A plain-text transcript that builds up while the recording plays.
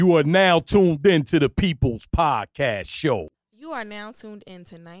You are now tuned in to the People's Podcast Show. You are now tuned in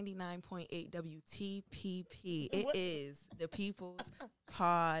to 99.8 WTPP. It is the People's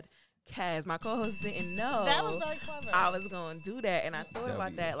Podcast. My co-host didn't know that was very clever. I was going to do that, and I thought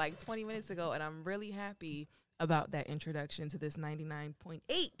about that like 20 minutes ago, and I'm really happy about that introduction to this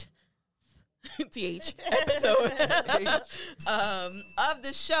 99.8 TH episode of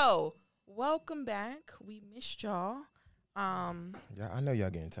the show. Welcome back. We missed y'all. Yeah, I know y'all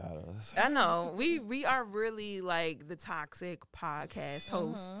getting tired of us. I know we are really like the toxic podcast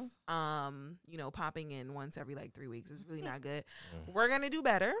hosts. You know, popping in once every like 3 weeks is really not good. We're gonna do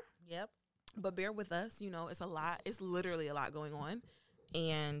better. Yep. But bear with us. You know, it's a lot. It's literally a lot going on,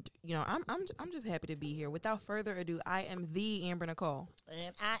 and you know, I'm just happy to be here. Without further ado, I am the Amber Nicole,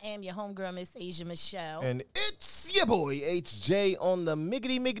 And I am your homegirl, Miss Asia Michelle. And it's your boy HJ on the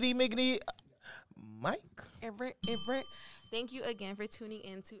miggity mic. Everett. Thank you again for tuning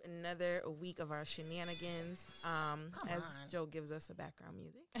in to another week of our shenanigans. As Joe gives us a background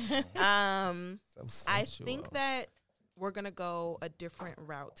music. So I sensual. think that we're gonna go a different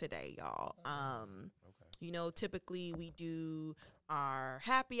route today, y'all. You know, typically we do our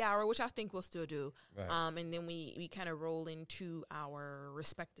happy hour, which I think we'll still do. Right. And then we kind of roll into our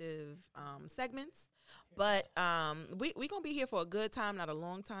respective segments. But we gonna be here for a good time, not a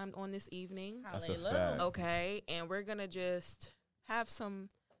long time on this evening. That's a Hallelujah. fact. Okay, and we're gonna just have some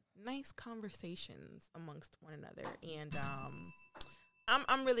nice conversations amongst one another, and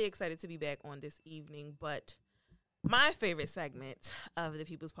I'm really excited to be back on this evening. But my favorite segment of the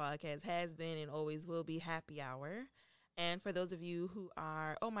People's Podcast has been and always will be Happy Hour. And for those of you who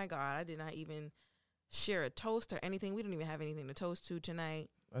are, oh my God, I did not even share a toast or anything. We don't even have anything to toast to tonight.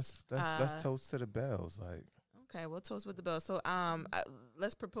 Let's toast to the bells. Like, Okay, we'll toast with the bell. So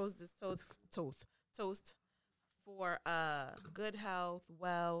let's propose this toast for good health,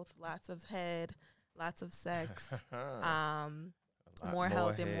 wealth, lots of head, lots of sex, more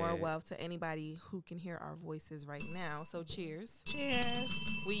health and more wealth to anybody who can hear our voices right now. So cheers. Cheers.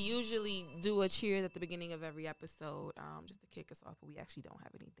 We usually do a cheers at the beginning of every episode just to kick us off, but we actually don't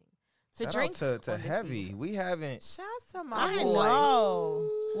have anything to shout drink. out to on this Heavy. week. We haven't. Shout out to my I boy. know.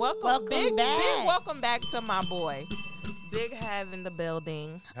 Welcome Welcome back. Big welcome back to my boy. Big Have in the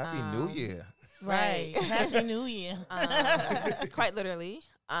building. Happy New Year. Right. Happy New Year. Quite literally.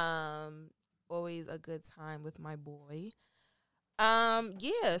 Always a good time with my boy.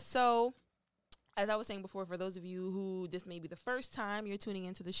 Yeah, so as I was saying before, for those of you who this may be the first time you're tuning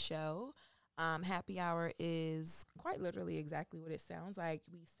into the show, Happy Hour is quite literally exactly what it sounds like.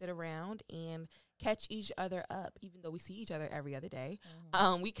 We sit around and catch each other up, even though we see each other every other day.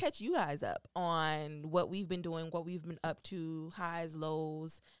 We catch you guys up on what we've been doing, what we've been up to, highs,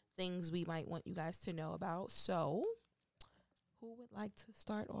 lows, things we might want you guys to know about. So, who would like to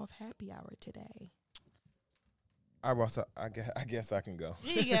start off Happy Hour today? I guess I can go.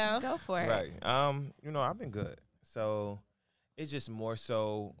 Here you go. Go for it. Right. You know, I've been good. So it's just more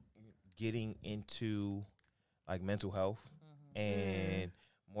so getting into like mental health and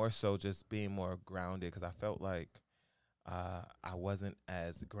more so just being more grounded, because I felt like I wasn't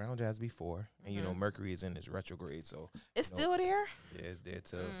as grounded as before. And, you know, Mercury is in its retrograde. So It's you know, still there? Yeah, it's there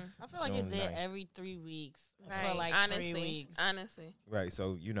too. I feel like it's June there 9th. every 3 weeks. Right. For like honestly, 3 weeks. Honestly. Right.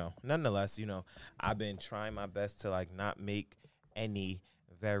 So, you know, nonetheless, you know, I've been trying my best to like not make any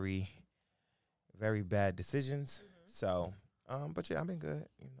very, very bad decisions. So, but yeah, I've been good.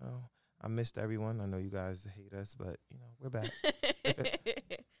 You know, I missed everyone. I know you guys hate us, but you know, we're back.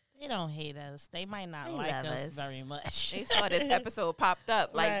 They don't hate us. They might not They like love us us. very much. They saw this episode popped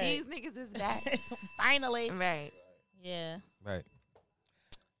up. Like, Right. these niggas is back. Finally. Right. Yeah. Right.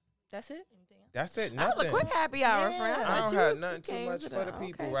 That's it? That's it. That was Nothing. a quick happy hour, Yeah. friend. I don't you have was- nothing too came much to for the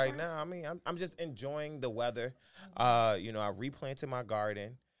people okay, right fine. now. I mean, I'm just enjoying the weather. You know, I replanted my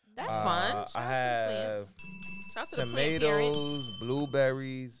garden. That's fun. Shouts I to the have plants. Shouts to the plant parents. tomatoes,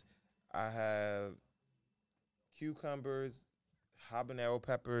 blueberries. I have cucumbers, habanero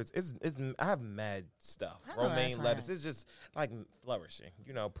peppers. I have mad stuff. I know that's Romaine right. lettuce. It's just like flourishing,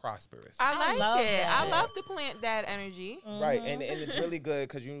 you know, prosperous. I I like love it. I that. love the plant dad energy. Right, and it's really good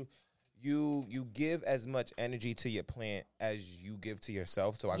because you give as much energy to your plant as you give to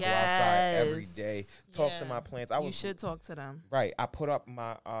yourself. So I go outside every Yes. day, talk to Yeah. my plants. You should talk to them. Right. I put up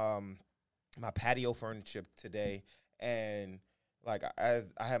my my patio furniture today, and like as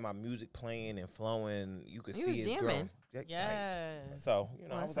I had my music playing and flowing, you could You see was it jamming. growing. Yeah, Yes. right. So you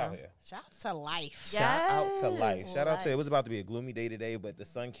know, I was out Awesome. here. Shout out to life. Shout out to life. Yes. Shout out to it was about to be a gloomy day today, but the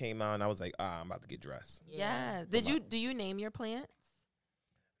sun came out, and I was like, I'm about to get dressed. Yeah. Do you name your plants?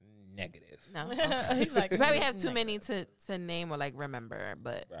 negative. No. He's like, You probably have too many to name or like remember,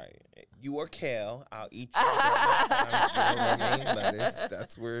 but Right. You or kale, I'll eat you. Romaine lettuce.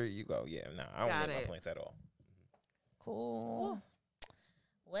 That's where you go. Yeah, no, I don't Got make my it. points at all. Cool.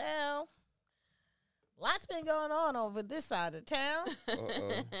 Well, lots been going on over this side of town,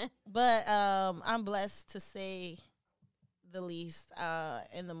 Uh-oh. but I'm blessed to say the least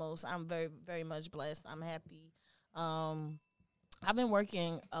and the most. I'm very, very much blessed. I'm happy. I've been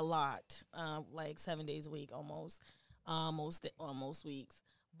working a lot, like 7 days a week almost, most weeks.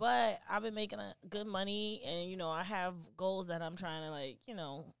 But I've been making good money, and you know I have goals that I'm trying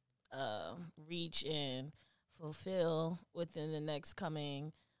to reach and fulfill within the next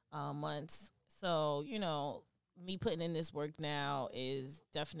coming months. So you know, me putting in this work now is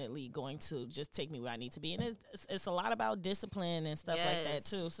definitely going to just take me where I need to be, and it's a lot about discipline and stuff like that Yes.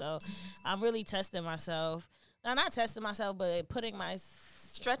 too. So I'm really testing myself. Now, not testing myself, but putting my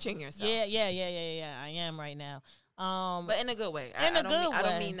stretching yourself. yeah. I am right now. But in a good way. In a good I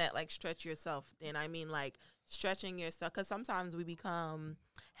don't way. mean that like stretch yourself. Then I mean like stretching yourself, because sometimes we become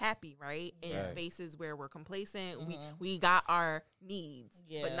happy, right? In Right. spaces where we're complacent. Mhm. We got our needs,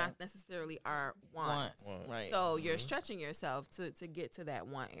 but Yeah. not necessarily our wants. Once, right? So you're stretching yourself to get to that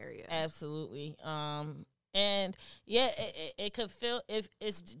want area. Absolutely. And yeah, it could feel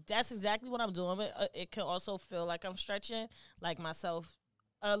that's exactly what I'm doing. But it can also feel like I'm stretching like myself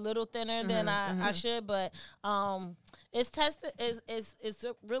a little thinner than I should. But it's tested. It's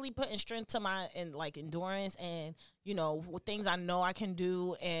really putting strength to my endurance and you know things I know I can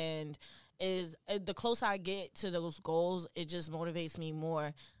do. And is the closer I get to those goals, it just motivates me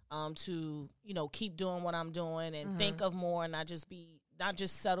more to you know keep doing what I'm doing and think of more and not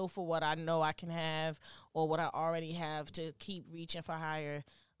just settle for what I know I can have or what I already have, to keep reaching for higher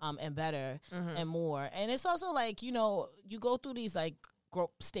and better and more. And it's also like, you know, you go through these like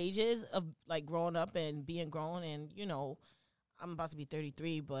stages of like growing up and being grown, and you know, I'm about to be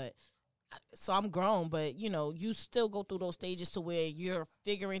 33, but so I'm grown, but you know, you still go through those stages to where you're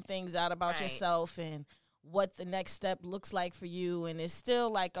figuring things out about Right. yourself and what the next step looks like for you. And it's still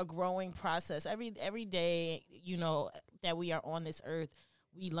like a growing process every day, you know, that we are on this earth.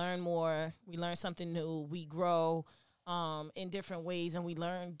 We learn more, we learn something new, we grow in different ways, and we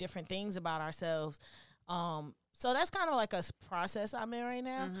learn different things about ourselves. So that's kind of like a process I'm in right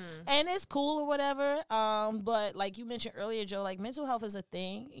now, and it's cool or whatever. But like you mentioned earlier, Joe, like mental health is a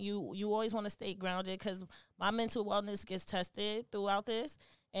thing. You always want to stay grounded, because my mental wellness gets tested throughout this.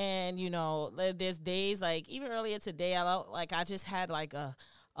 And you know, there's days like even earlier today, I just had like a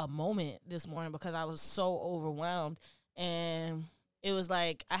moment this morning because I was so overwhelmed, and it was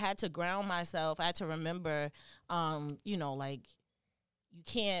like I had to ground myself. I had to remember, you know, like you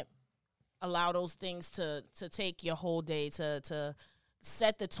can't allow those things to take your whole day, to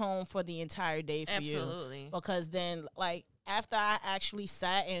set the tone for the entire day for you. Absolutely. Because then, like, after I actually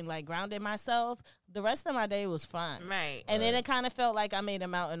sat and, like, grounded myself, the rest of my day was fine. Right. And then it kind of felt like I made a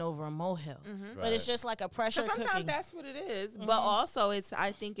mountain over a molehill. But it's just like a pressure Because sometimes cooking. that's what it is. But also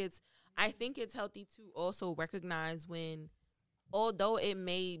I think it's healthy to also recognize when, although it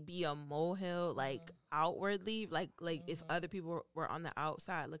may be a molehill, like outwardly, like if other people were on the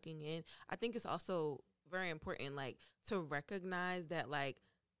outside looking in, I think it's also very important, like, to recognize that, like,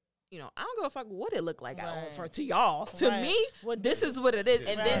 you know, I don't give a fuck what it looked like Right. to y'all. To Right. me, this is what it is.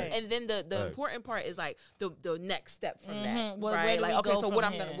 And Right. then the Right. important part is like the next step from that. Where right? do Like, we okay, go so from what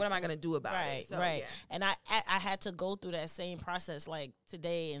here? am I gonna do about Right, it? So, right. yeah. And I had to go through that same process like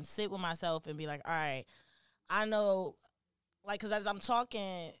today and sit with myself and be like, all right, I know, like, because as I'm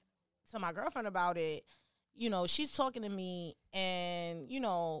talking to my girlfriend about it, you know, she's talking to me and, you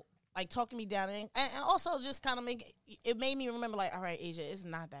know, like talking me down and also just kind of it made me remember like, all right, Asia, it's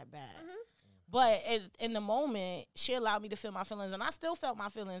not that bad. But in the moment, she allowed me to feel my feelings, and I still felt my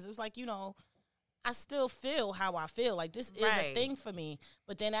feelings. It was like, you know, I still feel how I feel. Like, this is a Right. thing for me.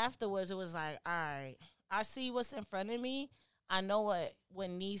 But then afterwards, it was like, all right, I see what's in front of me. I know what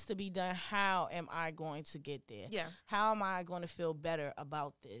needs to be done. How am I going to get there? Yeah. How am I going to feel better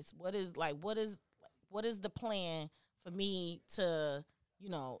about this? What is the plan for me to, you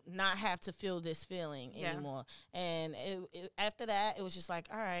know, not have to feel this feeling Yeah. anymore? And after that, it was just like,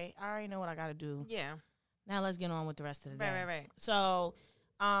 all right, I already know what I got to do. Yeah. Now let's get on with the rest of the day. Right. So,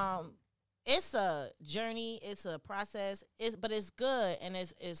 it's a journey, it's a process, but it's good, and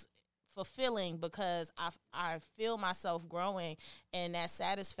it's fulfilling because I feel myself growing, and that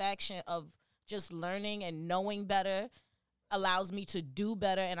satisfaction of just learning and knowing better allows me to do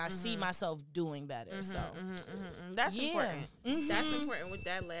better, and I see myself doing better. So That's yeah. important. That's important with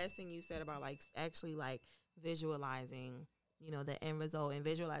that last thing you said about like actually like visualizing you know, the end result and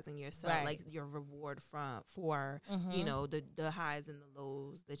visualizing yourself, Right. like your reward for you know, the highs and the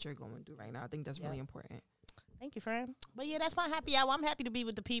lows that you're going through right now. I think that's really important. Thank you, friend. But yeah, that's my happy hour. I'm happy to be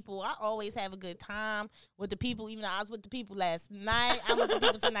with the people. I always have a good time with the people. Even though I was with the people last night, I'm with the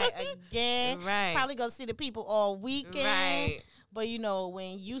people tonight again. Right. Probably gonna see the people all weekend. Right. But you know,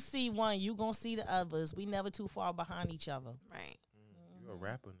 when you see one, you gonna see the others. We never too far behind each other. Right. You're a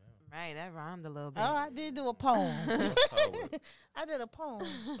rapper now. Right. That rhymed a little bit. Oh, I did do a poem. Poet. I did a poem.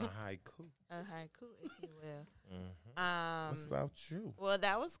 A haiku. A haiku, if you will. What's about you? Well,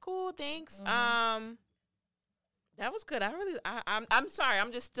 that was cool. Thanks. That was good. I'm sorry.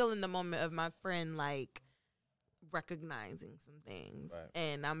 I'm just still in the moment of my friend like recognizing some things, Right.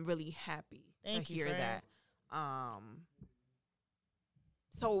 and I'm really happy Thank to you, hear friend. that.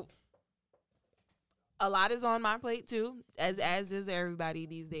 So a lot is on my plate too, as is everybody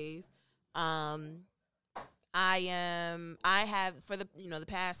these days. I have for the the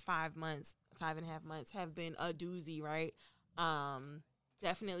past 5 months, 5.5 months have been a doozy, right?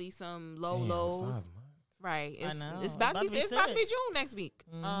 Definitely some low Damn, lows. 5 months. Right. I It's, know. it's about to be It's it's about about to to be be June next week.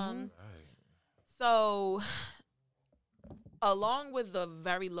 Mhm. Right. So along with the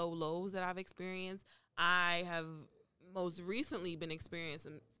very low lows that I've experienced, I have most recently been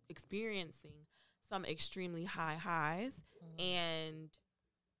experiencing some extremely high highs, and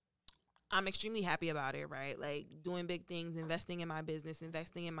I'm extremely happy about it, right? Like doing big things, investing in my business,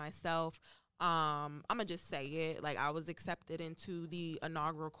 investing in myself. I'm gonna just say it. Like I was accepted into the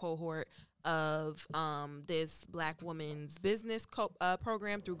inaugural cohort of this Black woman's business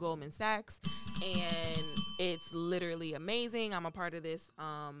program through Goldman Sachs, and it's literally amazing. I'm a part of this.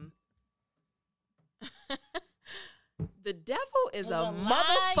 The devil is a A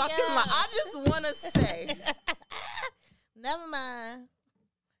motherfucking liar. lie. I just want to say Never mind.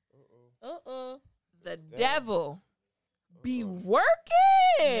 the devil be working.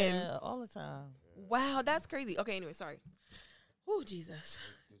 Yeah, all the time. Wow, that's crazy. Okay, anyway, sorry. Oh, Jesus.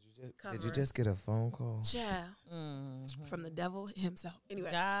 Did you just get a phone call? Yeah, Mm-hmm. from the devil himself. Anyway,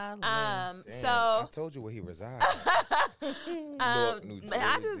 God, Damn, so I told you where he resides. Newark, New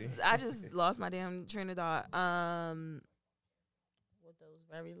man, Jersey. I just lost my damn train of thought. with those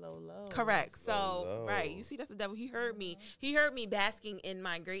very low lows. Correct. So low. right, you see, that's the devil. He heard me. He heard me basking in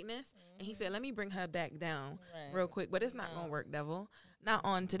my greatness, and he said, "Let me bring her back down Right. real quick." But it's not gonna work, devil. Not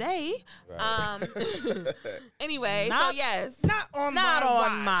on today. Right. Anyway, Not- so yes, Not on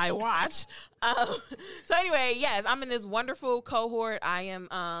my watch. So anyway, yes, I'm in this wonderful cohort. I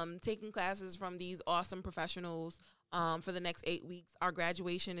am taking classes from these awesome professionals for the next 8 weeks. Our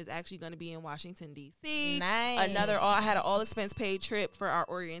graduation is actually going to be in Washington, D.C. Nice. I had an all expense paid trip for our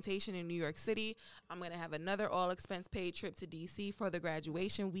orientation in New York City. I'm going to have another all expense paid trip to D.C. for the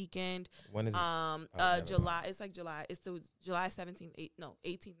graduation weekend. When is it? July. It's like July. It's the July 17th,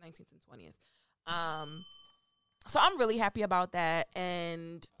 18th, 19th, and 20th. So I'm really happy about that.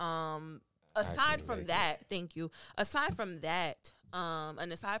 And aside can from make that, thank you. Aside from that,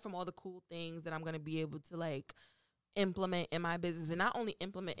 and aside from all the cool things that I'm gonna be able to like implement in my business, and not only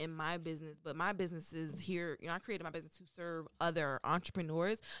implement in my business, but my business is here. I created my business to serve other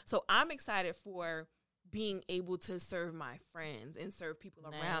entrepreneurs. So I'm excited for being able to serve my friends and serve people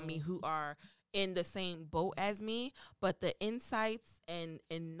around me Nice. who are in the same boat as me, but the insights and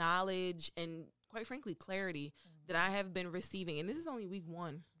knowledge and quite frankly clarity that I have been receiving, and this is only week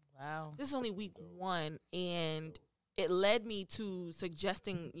 1. Wow. This is only week 1, and it led me to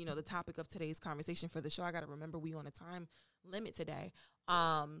suggesting, the topic of today's conversation for the show. I got to remember we on a time limit today.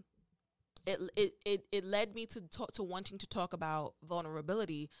 It led me to wanting to talk about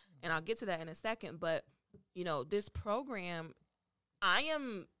vulnerability, and I'll get to that in a second. But this program, I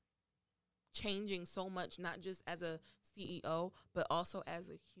am changing so much, not just as a CEO, but also as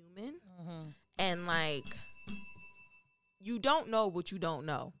a human. Mm-hmm. And like, you don't know what you don't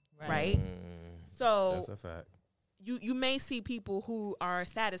know, right? So That's a fact. you may see people who are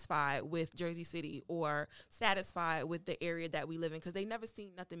satisfied with Jersey City or satisfied with the area that we live in because they never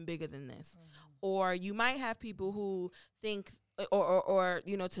seen nothing bigger than this. Or you might have people who think, or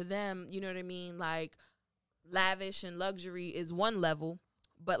to them, you know what I mean, like lavish and luxury is one level,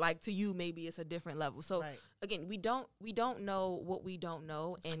 but like to you maybe it's a different level. So Right. again, we don't know what we don't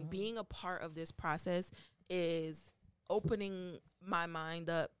know, and being a part of this process is opening my mind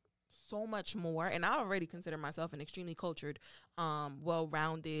up so much more. And I already consider myself an extremely cultured,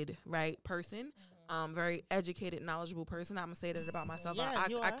 well-rounded, right, person. Very educated, knowledgeable person. I'm gonna say that about myself. Yeah,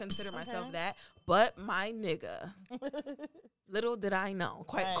 you I are. consider myself Okay. that. But my nigga, little did I know.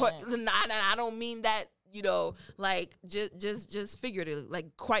 Right. I don't mean that, like just figuratively,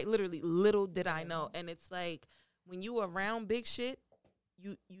 like quite literally, little did I know. And it's like when you around big shit,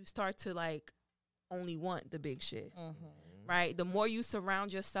 you start to like only want the big shit, right? The more you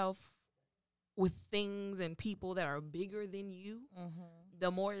surround yourself with things and people that are bigger than you, the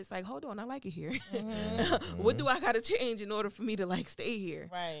more it's like, hold on, I like it here. What do I got to change in order for me to like stay here?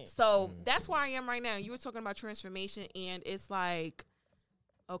 Right. So that's where I am right now. You were talking about transformation, and it's like,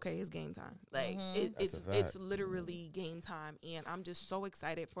 okay, it's game time. Like it's literally game time, and I'm just so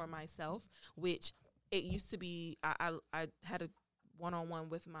excited for myself. Which it used to be. I had a one-on-one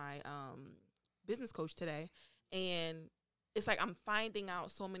with my business coach today, and it's like I'm finding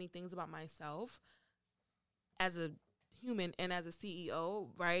out so many things about myself as a human and as a CEO,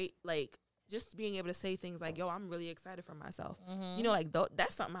 right? Like just being able to say things like, yo, I'm really excited for myself. You know, like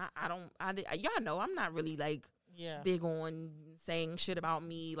that's something y'all know I'm not really like big on saying shit about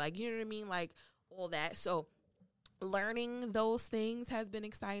me. Like, you know what I mean? Like all that. So learning those things has been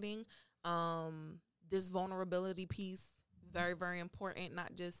exciting. This vulnerability piece, very, very important,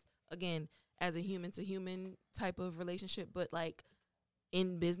 not just, again, as a human to human type of relationship, but like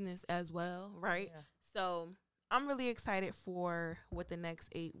in business as well, right? Yeah. So I'm really excited for what the next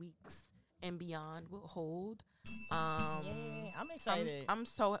 8 weeks and beyond will hold. I'm excited. I'm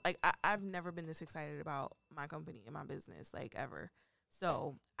so like I've never been this excited about my company and my business like ever.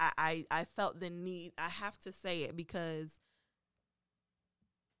 So I felt the need. I have to say it because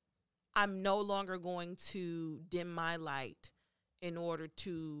I'm no longer going to dim my light in order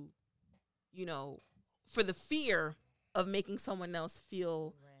to, you know, for the fear of making someone else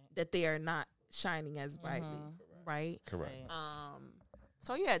feel that they are not shining as brightly, right? Correct.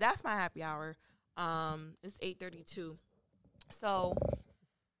 So yeah, that's my happy hour. It's 8:32. So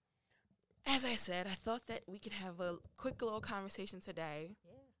as I said, I thought that we could have a quick little conversation today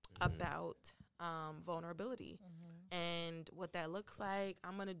about vulnerability and what that looks like.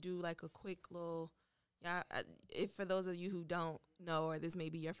 I'm gonna do like a quick little. Yeah, if for those of you who don't know, or this may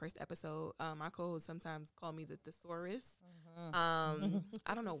be your first episode, my co-hosts sometimes call me the thesaurus. I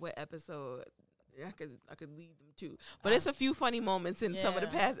don't know what episode I could lead them to, but it's a few funny moments in some of the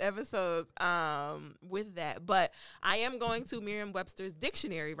past episodes with that. But I am going to Merriam-Webster's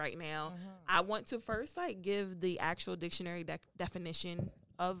dictionary right now. I want to first like give the actual dictionary definition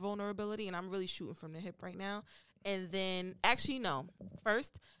of vulnerability, and I'm really shooting from the hip right now. And then, actually, no.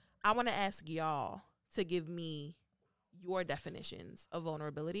 First, I want to ask y'all to give me your definitions of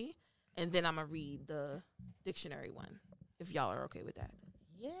vulnerability, and then I'm going to read the dictionary one, if y'all are okay with that.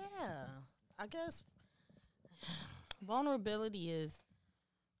 Yeah. I guess vulnerability is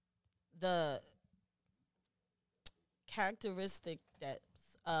the characteristic that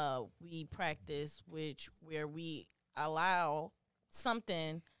we practice, where we allow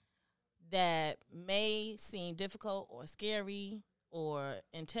something that may seem difficult or scary or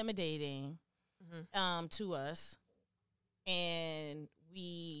intimidating to us, and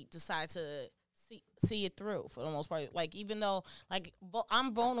we decide to see it through for the most part. Like, even though, like,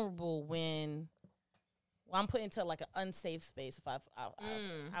 I'm vulnerable when I'm put into like an unsafe space. If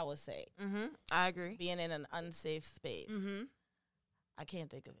I would say, I agree. Being in an unsafe space. I can't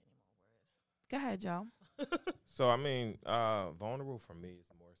think of any more words. Go ahead, y'all. So I mean, vulnerable for me is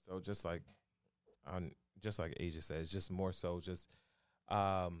more so just like Asia said, it's just more so just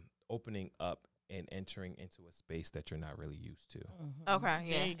opening up and entering into a space that you're not really used to. Okay,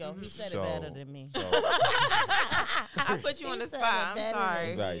 yeah. There you go. He said it better than me. So I put you on the spot. I'm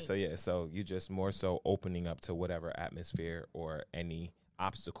sorry. Right. So yeah. So you just more so opening up to whatever atmosphere or any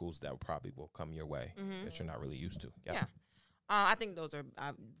obstacles that probably will come your way that you're not really used to. Yep. Yeah. I think those are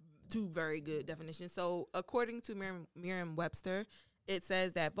two very good definitions. So according to Merriam-Webster, it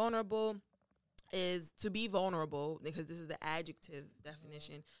says that vulnerable is to be vulnerable, because this is the adjective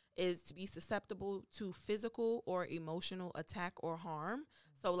definition, is to be susceptible to physical or emotional attack or harm.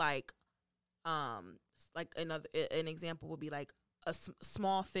 So like an example would be like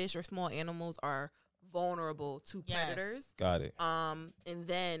small fish or small animals are vulnerable to predators. Got it. And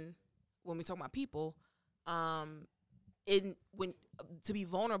then when we talk about people, to be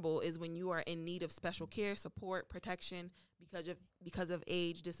vulnerable is when you are in need of special care, support, protection because of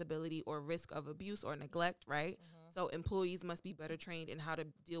age, disability, or risk of abuse or neglect, right? So employees must be better trained in how to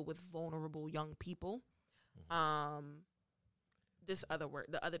deal with vulnerable young people. This other word,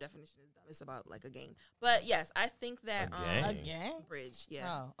 the other definition is dumb. It's about like a game. But yes, I think that a game? Bridge,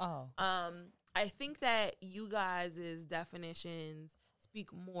 yeah. Oh. I think that you guys' definitions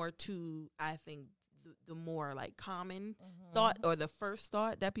speak more to, I think, the more like common thought, or the first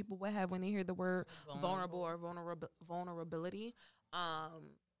thought that people would have when they hear the word vulnerable or vulnerability.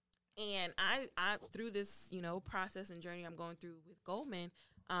 And I through this, process and journey I'm going through with Goldman,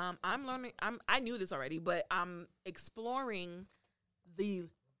 I'm learning. I knew this already, but I'm exploring the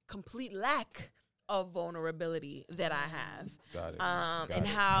complete lack of vulnerability that I have, and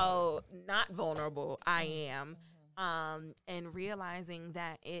how not vulnerable I am, and realizing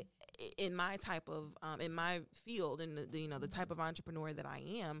that in my type of in my field, in the type of entrepreneur that I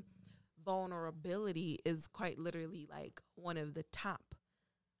am, vulnerability is quite literally like one of the top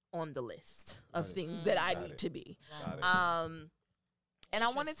on the list of things that I need to be. And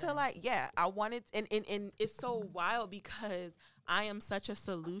I wanted to I wanted, and it's so wild because I am such a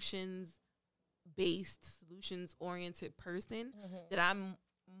solutions-based, solutions-oriented person that I'm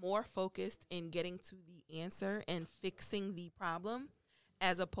more focused in getting to the answer and fixing the problem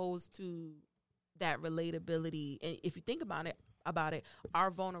as opposed to that relatability. And if you think about it, our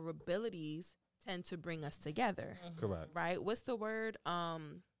vulnerabilities tend to bring us together. Correct. Right? What's the word?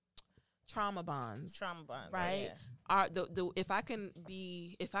 Trauma bonds. Right? Yeah. If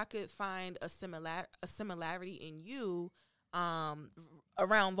I could find a similarity in you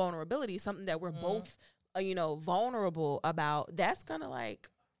around vulnerability, something that we're both vulnerable about, that's gonna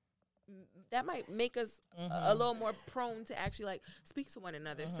that might make us a little more prone to actually speak to one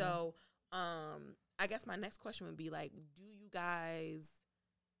another. So I guess my next question would be do you guys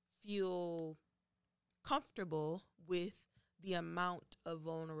feel comfortable with the amount of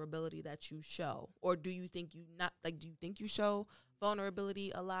vulnerability that you show, or do you think do you think you show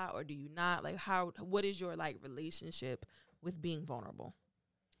vulnerability a lot, or do you not? What is your relationship with being vulnerable?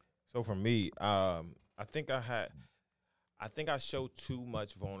 So for me, I think I show too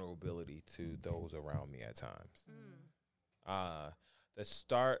much vulnerability to those around me at times.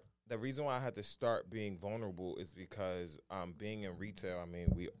 The reason why I had to start being vulnerable is because being in retail, I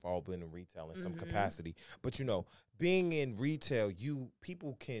mean, we've all been in retail in some capacity. But, being in retail,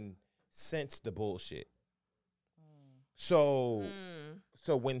 people can sense the bullshit. So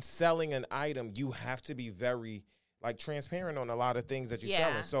when selling an item, you have to be very, transparent on a lot of things that you're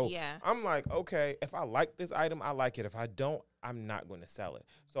selling. So I'm like, okay, if I like this item, I like it. If I don't, I'm not going to sell it.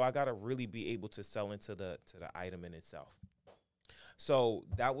 So I got to really be able to sell into the item in itself. So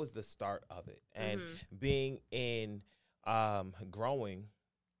that was the start of it. And being in growing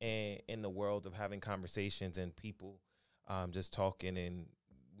in the world of having conversations and people just talking and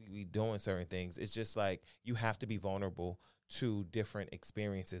we doing certain things, it's just you have to be vulnerable to different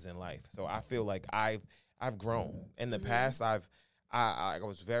experiences in life. So I feel like I've grown. In the past, I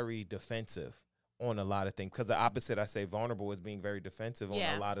was very defensive on a lot of things, because the opposite, I say vulnerable, is being very defensive on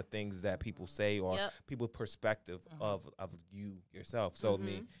a lot of things that people say or people's perspective of you yourself. So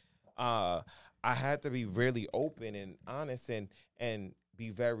me, I had to be really open and honest and be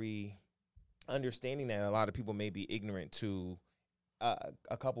very understanding that a lot of people may be ignorant to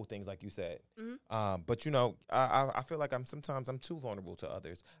a couple things, like you said. But I feel like I'm too vulnerable to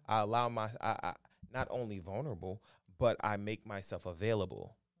others. I allow I not only vulnerable, but I make myself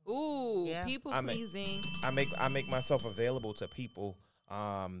available. Ooh, people pleasing. I make myself available to people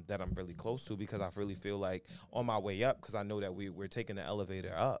that I'm really close to, because I really feel like on my way up, because I know that we're taking the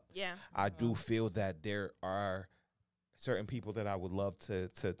elevator up. Yeah, I do feel that there are certain people that I would love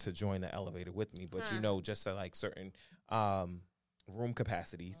to join the elevator with me, but just to certain room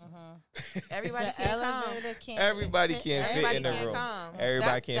capacities. Everybody can't come. Everybody can't fit in the room.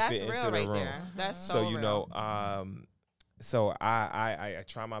 Everybody can't fit into the room. That's so real. So I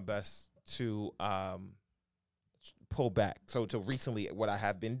try my best to pull back. So to recently, what I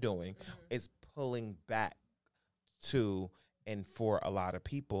have been doing is pulling back to and for a lot of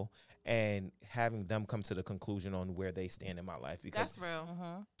people and having them come to the conclusion on where they stand in my life. Because that's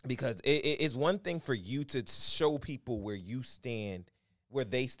real. Because it is one thing for you to show people where you stand, where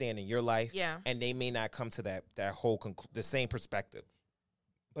they stand in your life, and they may not come to that whole the same perspective.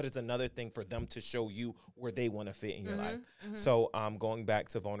 But it's another thing for them to show you where they want to fit in your life. So going back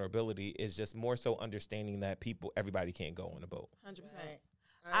to vulnerability is just more so understanding that everybody can't go on a boat. 100%.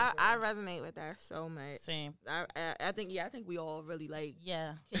 I resonate with that so much. Same. I think we all really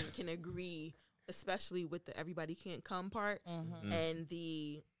can agree, especially with the everybody can't come part and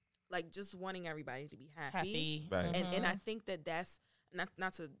the just wanting everybody to be happy. Right. And I think that's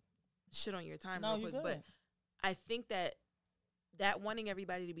not to shit on your time real quick, but I think that wanting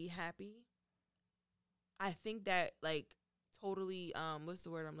everybody to be happy, I think that totally what's the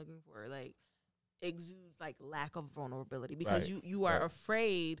word I'm looking for? Exudes lack of vulnerability, because you are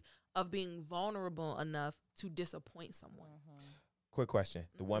afraid of being vulnerable enough to disappoint someone. Quick question.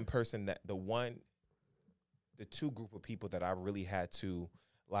 The two group of people that I really had to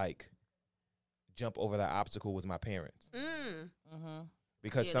jump over that obstacle was my parents.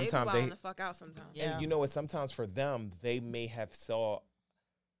 Because sometimes they the fuck out sometimes. And sometimes for them, they may have saw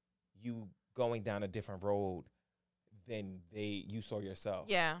you going down a different road than you saw yourself.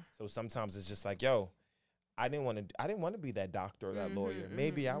 Yeah. So sometimes it's just like, yo, I didn't want to be that doctor or that lawyer.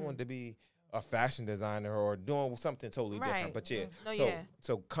 Maybe I wanted to be a fashion designer or doing something totally different. But yeah,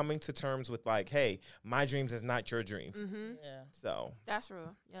 so coming to terms with like, hey, my dreams is not your dreams. Yeah, So that's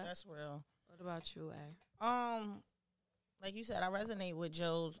real. Yeah, that's real. What about you, A? Like you said, I resonate with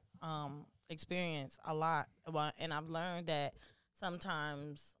Joe's experience a lot, and I've learned that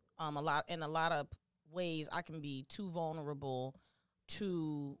sometimes in a lot of ways I can be too vulnerable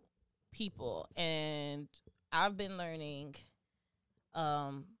to people, and I've been learning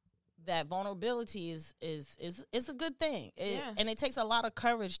that vulnerability is a good thing. And it takes a lot of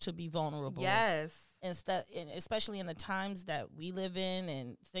courage to be vulnerable. Yes. Especially in the times that we live in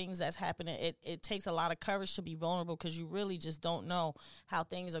and things that's happening, it takes a lot of courage to be vulnerable because you really just don't know how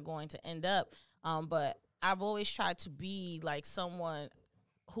things are going to end up. But I've always tried to be like someone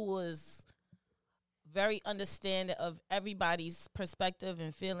who is very understanding of everybody's perspective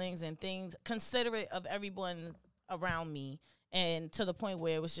and feelings and things, considerate of everyone around me, and to the point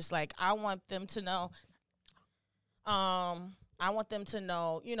where it was just like, I want them to know,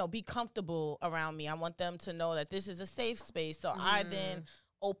 be comfortable around me. I want them to know that this is a safe space. So I then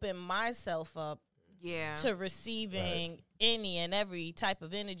open myself up to receiving any and every type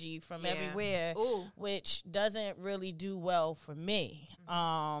of energy from everywhere, which doesn't really do well for me.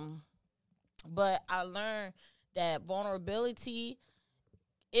 But I learned that vulnerability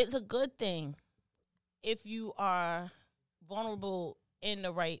is a good thing if you are vulnerable in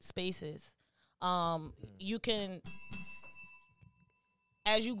the right spaces. You can,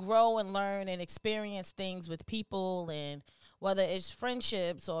 as you grow and learn and experience things with people, and whether it's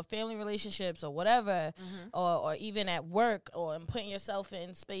friendships or family relationships or whatever, or even at work, or in putting yourself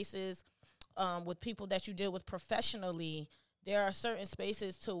in spaces with people that you deal with professionally, there are certain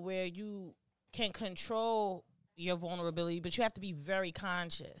spaces to where you can control your vulnerability, but you have to be very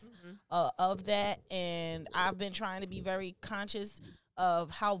conscious of that. And I've been trying to be very conscious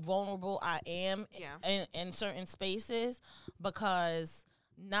of how vulnerable I am in certain spaces, because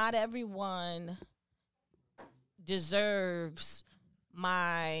not everyone deserves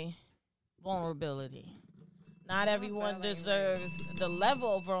my vulnerability. Not everyone deserves the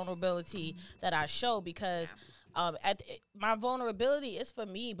level of vulnerability that I show, because my vulnerability is for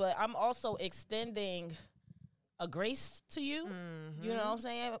me, but I'm also extending a grace to you. You know what I'm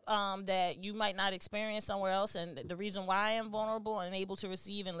saying? That you might not experience somewhere else. And the reason why I am vulnerable and able to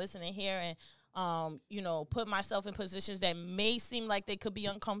receive and listen and hear and, put myself in positions that may seem like they could be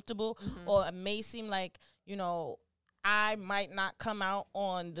uncomfortable, or it may seem like, I might not come out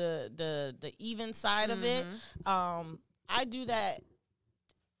on the even side of it. I do that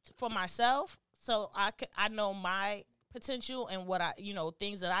for myself, so I know my potential and what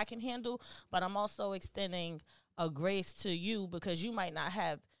things that I can handle, but I'm also extending a grace to you because you might not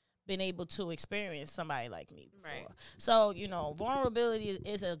have been able to experience somebody like me before. Right. So, vulnerability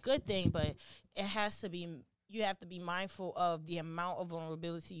is a good thing, but it has to be, you have to be mindful of the amount of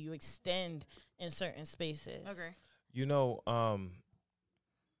vulnerability you extend in certain spaces. Okay.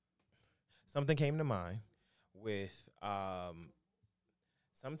 Something came to mind with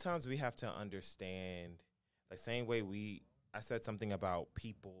sometimes we have to understand, like, same way I said something about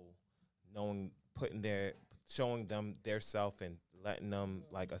people showing them their self and letting them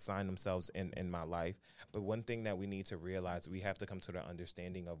like assign themselves in my life. But one thing that we need to realize, we have to come to the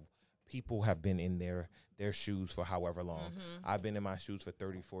understanding of people have been in their shoes for however long. I've been in my shoes for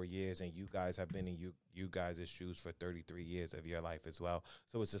 34 years, and you guys have been in you guys' shoes for 33 years of your life as well.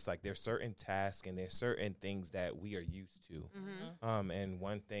 So it's just like there's certain tasks and there's certain things that we are used to. And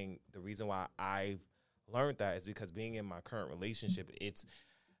one thing, the reason why I've learned that is because being in my current relationship,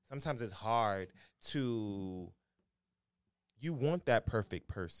 sometimes it's hard to, you want that perfect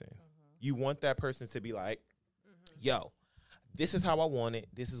person. You want that person to be like, yo, this is how I want it,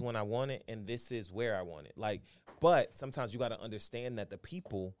 this is when I want it, and this is where I want it. Like, but sometimes you got to understand that the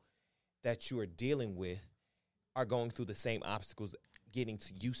people that you are dealing with are going through the same obstacles, getting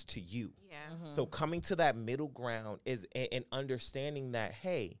used to you. Yeah. So coming to that middle ground is and understanding that,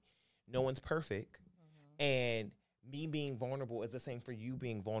 hey, no one's perfect, and me being vulnerable is the same for you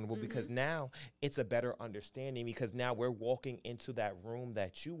being vulnerable, because now it's a better understanding, because now we're walking into that room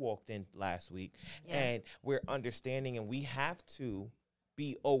that you walked in last week, and we're understanding, and we have to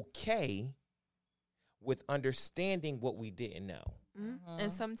be okay with understanding what we didn't know.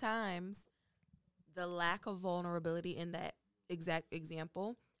 And sometimes the lack of vulnerability in that exact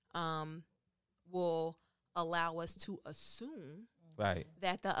example will allow us to assume Right.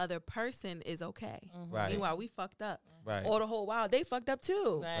 that the other person is okay. Right. Meanwhile, we fucked up. Right. Or the whole while they fucked up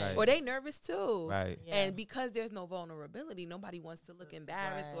too. Right. Or they nervous too. Right. Yeah. And because there's no vulnerability, nobody wants to look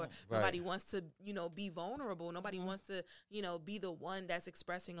embarrassed or Right. nobody Right. wants to, be vulnerable. Nobody wants to, be the one that's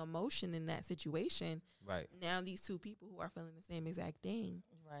expressing emotion in that situation. Right. Now these two people who are feeling the same exact thing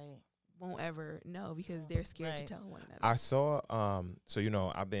Right. won't ever know because they're scared to Right. tell one another. I saw so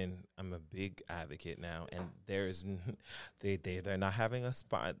I'm a big advocate now, and they're not having a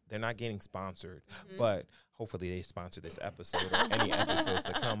spot, they're not getting sponsored, but hopefully they sponsor this episode or any episodes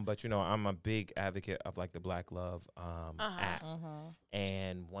to come. But I'm a big advocate of like the Black Love app.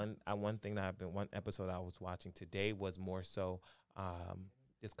 And one episode I was watching today was more so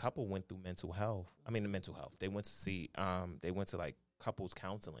this couple went through mental health. They went to see they went to like couples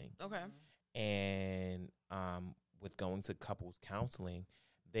counseling. Okay. And with going to couples counseling,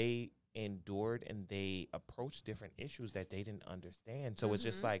 they endured and they approached different issues that they didn't understand. So it's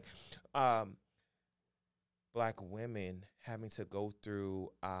just like Black women having to go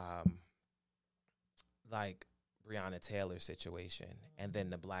through like Breonna Taylor's situation, and then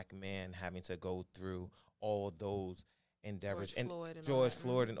the Black man having to go through all those endeavors George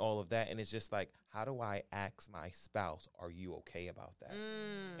Floyd and all of that. And it's just like, how do I ask my spouse, are you okay about that?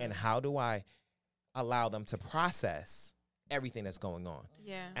 And how do I allow them to process everything that's going on?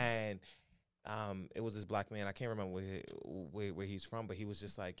 Yeah. And it was this Black man, I can't remember where he's from, but he was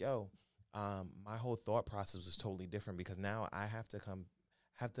just like, yo, my whole thought process was totally different because now I have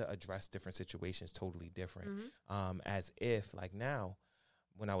to address different situations totally different. As if like now,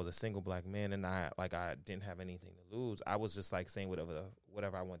 when I was a single Black man and I didn't have anything to lose, I was just like saying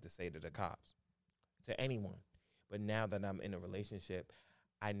whatever I want to say to the cops, to anyone. But now that I'm in a relationship,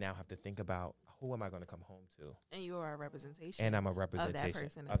 I now have to think about, who am I going to come home to? And you are a representation. And I'm a representation of that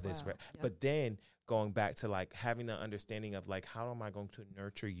person of as this. well. Yep. But then going back to like having the understanding of like, how am I going to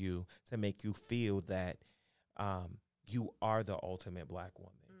nurture you to make you feel that you are the ultimate Black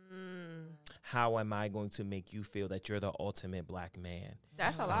woman? How am I going to make you feel that you're the ultimate Black man?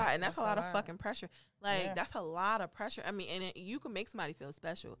 That's a lot, and that's a lot of lot. fucking pressure. Like Yeah. that's a lot of pressure. I mean, and you can make somebody feel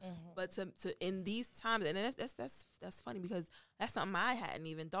special, but to in these times, and that's funny because that's something I hadn't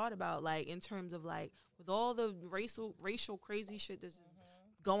even thought about. Like in terms of like with all the racial crazy shit that's just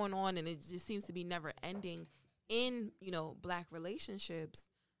going on, and it just seems to be never ending in Black relationships,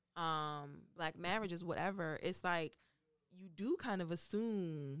 Black marriages, whatever. It's like you do kind of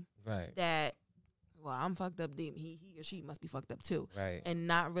assume Right. that, well, I'm fucked up, then he or she must be fucked up too. Right. And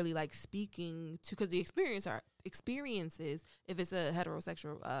not really like speaking to, because the experiences, if it's a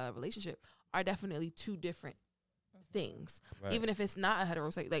heterosexual relationship, are definitely two different things. Right. Even if it's not a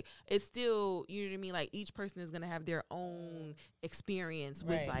heterosexual, like it's still, you know what I mean? Like each person is going to have their own experience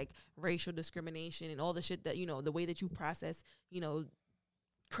with Right. like racial discrimination and all the shit that, the way that you process,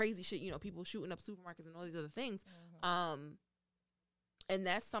 crazy shit, people shooting up supermarkets and all these other things. And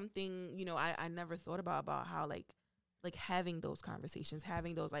that's something, I never thought about how like having those conversations,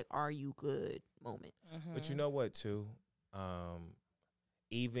 having those like, are you good moments. But you know what, too?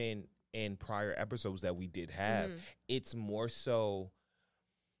 Even in prior episodes that we did have, it's more so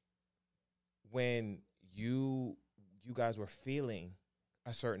when you guys were feeling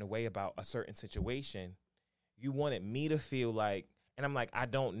a certain way about a certain situation, you wanted me to feel like, and I'm like, I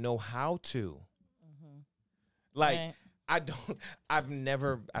don't know how to. Like, Right. I've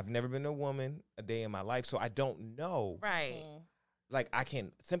never been a woman a day in my life, so I don't know. Right. Like, I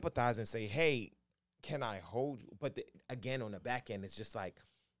can sympathize and say, hey, can I hold you? But again, on the back end, it's just like,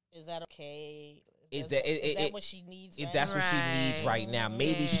 Is that okay? Is that that what she needs? if right that's what she needs Right. right now,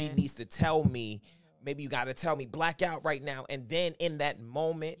 maybe she Yeah. needs to tell me. Maybe you got to tell me black out right now, and then in that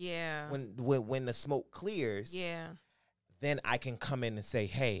moment, Yeah. when the smoke clears, Yeah. then I can come in and say,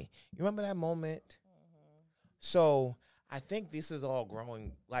 hey, you remember that moment? So I think this is all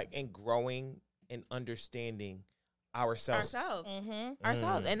growing and understanding ourselves.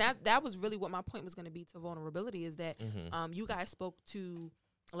 Ourselves. And that was really what my point was going to be to vulnerability, is that you guys spoke to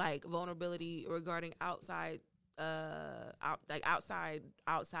like vulnerability regarding outsiders,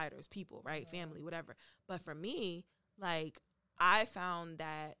 people, right? Family, whatever. But for me, like, I found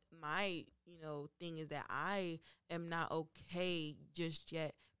that my, thing is that I am not okay just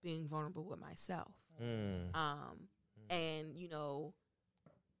yet being vulnerable with myself. And,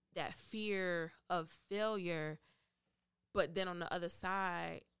 that fear of failure, but then on the other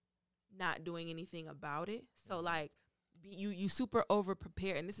side, not doing anything about it. So like you super over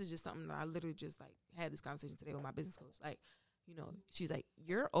prepared. And this is just something that I literally just like had this conversation today with my business coach. Like, she's like,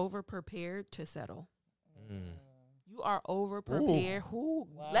 you're over prepared to settle. You are over prepared. Who?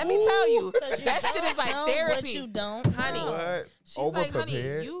 Wow. Let me tell you, 'Cause you that shit is don't like know therapy. What you don't, Honey. know. What? She's like, honey,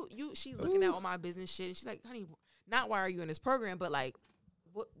 Overprepared? you. She's looking at all my business shit, and she's like, honey, not why are you in this program, but like,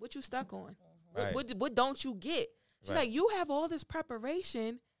 what you stuck on? Right. What don't you get? She's Right. like, you have all this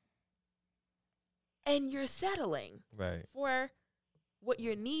preparation, and you're settling Right. for what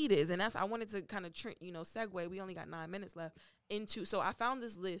your need is. And that's, I wanted to kind of, segue. We only got 9 minutes left into, so I found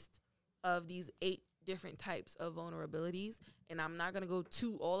this list of these 8 different types of vulnerabilities, and I'm not going to go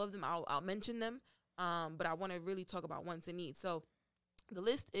to all of them. I'll mention them. But I want to really talk about wants and needs. So the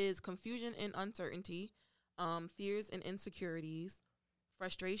list is confusion and uncertainty, fears and insecurities,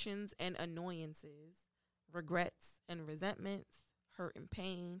 frustrations and annoyances, regrets and resentments, hurt and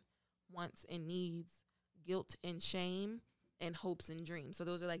pain, wants and needs, guilt and shame, and hopes and dreams. So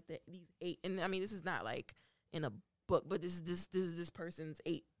those are like these 8. And I mean, this is not like in a book, but this is this person's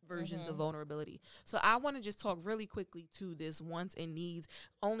 8 versions of vulnerability. So I want to just talk really quickly to this wants and needs,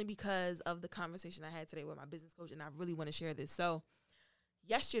 only because of the conversation I had today with my business coach, and I really want to share this. So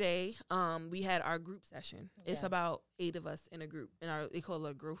yesterday, we had our group session. Yeah. It's about 8 of us in a group, they call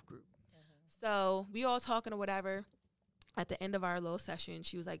it a growth group. So we all talking or whatever. At the end of our little session,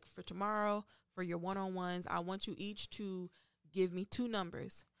 she was like, for tomorrow, for your one-on-ones, I want you each to give me 2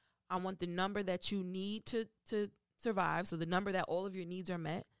 numbers. I want the number that you need to survive, so the number that all of your needs are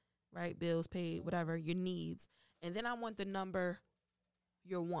met, right? Bills paid, whatever, your needs. And then I want the number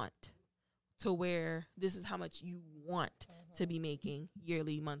your want, to where this is how much you want to be making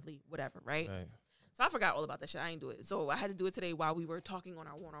yearly, monthly, whatever, right? So I forgot all about that shit. I didn't do it. So I had to do it today while we were talking on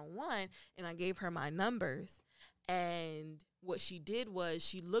our one-on-one, and I gave her my numbers. And what she did was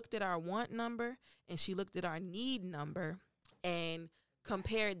she looked at our want number and she looked at our need number and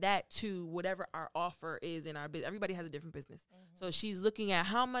compared that to whatever our offer is in our business. Everybody has a different business. So she's looking at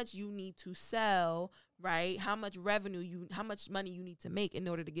how much you need to sell, right? How much revenue how much money you need to make in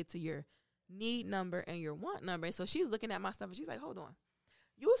order to get to your need number and your want number. And so she's looking at my stuff and she's like, hold on.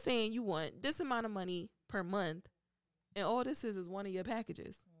 You saying you want this amount of money per month, and all this is one of your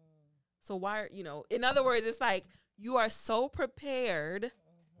packages. So why, in other words, it's like you are so prepared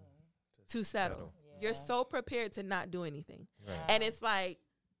to settle. Yeah. You're so prepared to not do anything. Right. And it's like,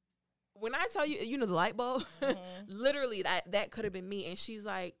 when I tell you, the light bulb, literally that could have been me. And she's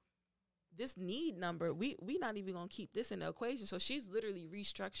like, this need number, we not even going to keep this in the equation. So she's literally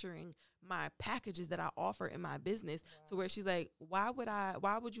restructuring my packages that I offer in my business to where she's like, why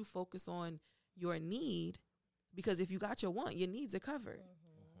would you focus on your need? Because if you got your want, your needs are covered.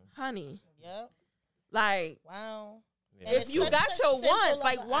 Honey. Yep. Like, Wow. Yeah. if you got your wants,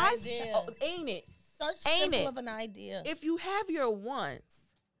 like, why? Idea. Ain't it? Such Ain't simple it? of an idea. If you have your wants,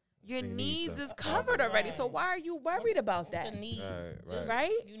 your Your needs needs are is covered already. Right. So why are you worried about that? The needs. Right, Just-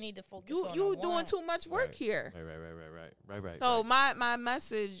 right. You need to focus You on you the doing want. too much work Right. here. Right. So my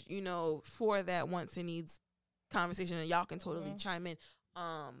message, for that wants and needs conversation, and y'all can totally chime in.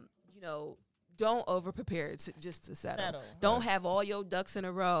 Don't over prepare just to settle. Don't Right. have all your ducks in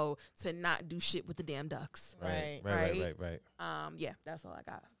a row to not do shit with the damn ducks. Right. Right. Yeah, that's all I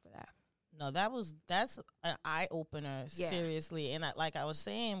got for that. No, that's an eye opener. Yeah. Seriously, and like I was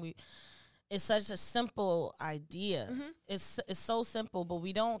saying, it's such a simple idea. Mhm. It's so simple, but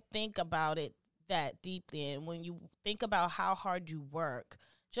we don't think about it that deeply. And when you think about how hard you work,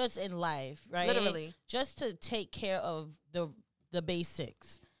 just in life, right? Literally. just to take care of the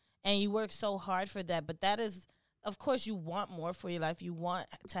basics, and you work so hard for that. But that is, of course, you want more for your life. You want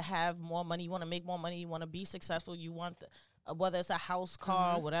to have more money. You want to make more money. You want to be successful. You want whether it's a house,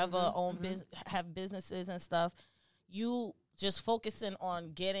 car, whatever, have businesses and stuff. You just focusing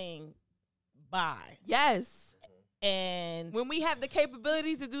on getting by. Yes. And When we have the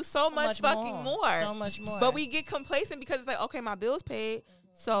capabilities to do so much fucking more. So much more. But we get complacent because it's like, okay, my bill's paid,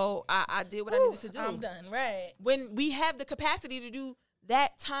 so I did what I needed to do. I'm done. Right. When we have the capacity to do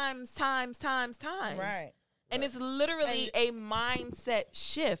that times. Right. And it's literally a mindset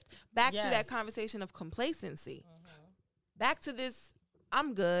shift. Back to that Yes. conversation of complacency. Back to this,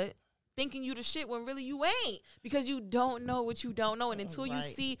 I'm good, thinking you the shit when really you ain't. Because you don't know what you don't know. And until you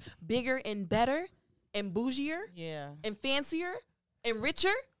Right. see bigger and better and bougier Yeah. and fancier and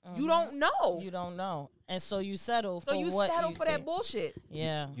richer, you don't know. You don't know. And so you settle So for you what settle you for that think. bullshit.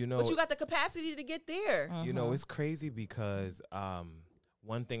 Yeah. But you got the capacity to get there. It's crazy because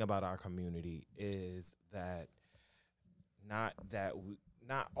one thing about our community is that not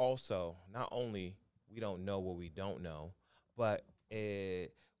only we don't know what we don't know, but we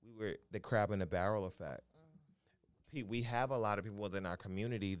were the crab in the barrel effect. We have a lot of people within our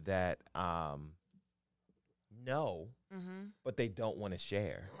community that know, but they don't want to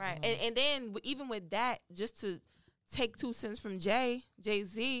share. Right. And then even with that, just to take 2 cents from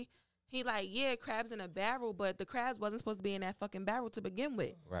Jay-Z. He like, yeah, crabs in a barrel, but the crabs wasn't supposed to be in that fucking barrel to begin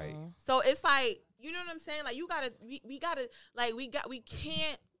with. Right. So it's like, you know what I'm saying? Like, you gotta, we gotta, like, we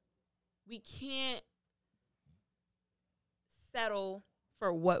can't settle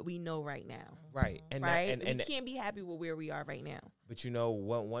for what we know right now. Right. And Right? That, and we can't be happy with where we are right now. But you know,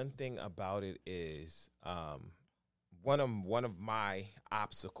 one thing about it is one of my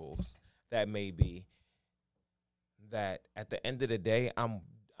obstacles that may be that at the end of the day, I'm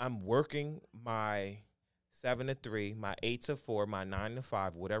working my 7 to 3, my 8 to 4, my 9 to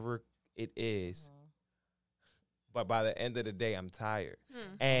 5, whatever it is. But by the end of the day, I'm tired.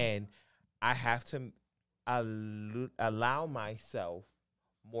 And I have to allow myself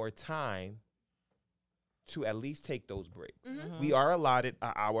more time to at least take those breaks. We are allotted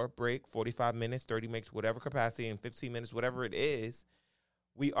an hour break, 45 minutes, 30 minutes, whatever capacity, and 15 minutes, whatever it is.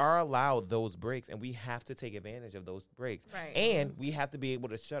 We are allowed those breaks, and we have to take advantage of those breaks. Right. And we have to be able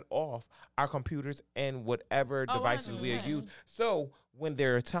to shut off our computers and whatever devices we 100%. use. So when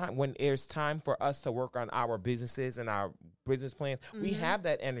there's time for us to work on our businesses and our business plans, we have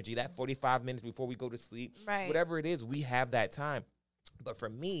that energy, that 45 minutes before we go to sleep. Right. Whatever it is, we have that time. But for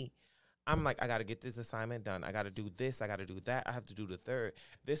me, I'm like, I got to get this assignment done. I got to do this. I got to do that. I have to do the third.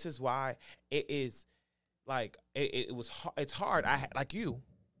 This is why it is like, it's hard. I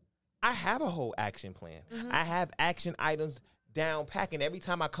have a whole action plan. I have action items down packed. And every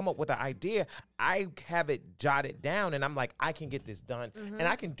time I come up with an idea, I have it jotted down. And I'm like, I can get this done. And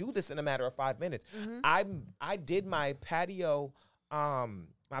I can do this in a matter of 5 minutes. I did my patio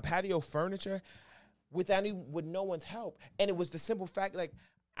furniture with no one's help. And it was the simple fact, like,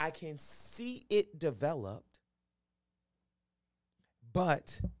 I can see it developed,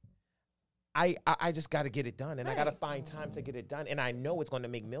 but I just got to get it done, and I got to find time to get it done. And I know it's going to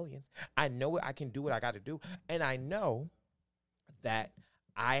make millions. I know I can do what I got to do, and I know that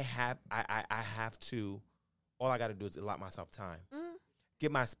I have to. All I got to do is allot myself time,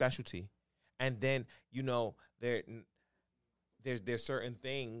 get my specialty, and then there's certain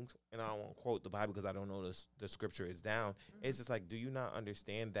things, and I don't want to quote the Bible because I don't know the scripture is down. It's just like, do you not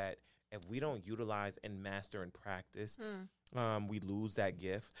understand that if we don't utilize and master and practice, we lose that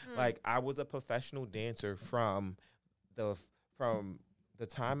gift? Like, I was a professional dancer from the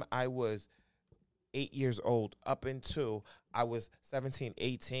time I was 8 years old up until I was 17,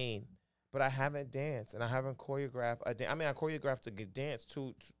 18. But I haven't danced, and I haven't choreographed a dance. I mean, I choreographed a dance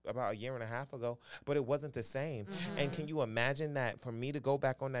about a year and a half ago, but it wasn't the same. And can you imagine that for me to go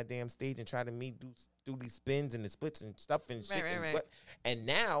back on that damn stage and try to do these spins and the splits and stuff and shit? Right. And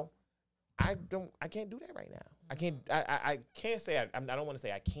now I can't do that right now. I can't say I don't want to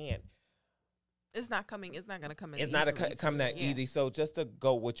say I can't. It's not coming. It's not going to come. It's not come that easy. So just to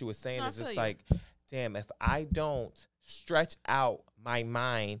go what you were saying, it's just like, damn, if I don't stretch out my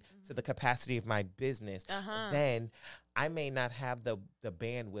mind to the capacity of my business, then I may not have the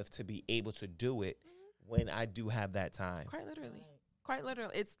bandwidth to be able to do it when I do have that time. Quite literally.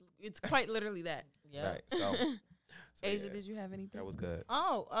 It's quite literally that. Yeah. Right. So Asia, did you have anything? That was good.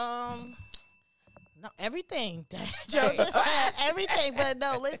 Oh, no, everything. Joe just said everything. But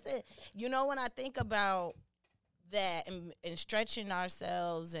no, listen, when I think about that and stretching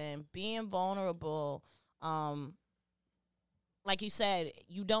ourselves and being vulnerable, like you said,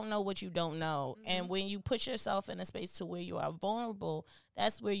 you don't know what you don't know. And when you put yourself in a space to where you are vulnerable,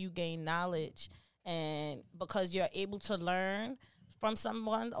 that's where you gain knowledge. And because you're able to learn from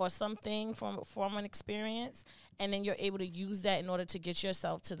someone or something from an experience, and then you're able to use that in order to get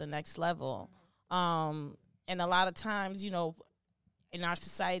yourself to the next level. And a lot of times, in our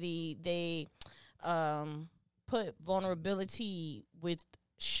society, they put vulnerability with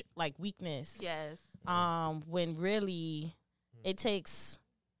like weakness. Yes. When really it takes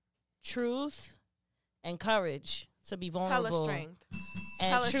truth and courage to be vulnerable. Hella strength.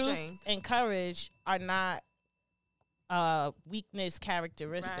 And Hella truth strength. and courage are not weakness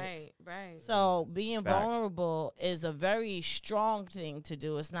characteristics. Right. So being Facts. vulnerable is a very strong thing to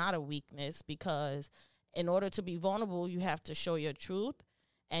do. It's not a weakness, because in order to be vulnerable, you have to show your truth,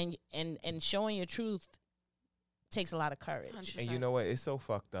 and showing your truth takes a lot of courage. 100%. And you know what? It's so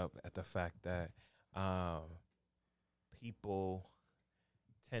fucked up at the fact that people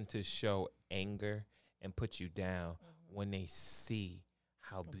tend to show anger and put you down when they see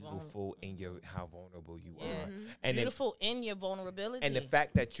how beautiful and how vulnerable you are. And beautiful in your vulnerability. And the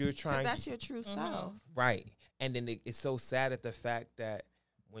fact that you're trying, that's your true self. right? And then it's so sad at the fact that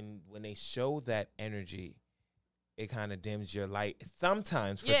when they show that energy, it kind of dims your light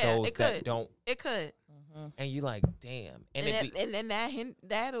sometimes for those that don't. It could. And you're like, damn. And then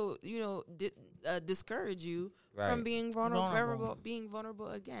that'll discourage you Right. from being vulnerable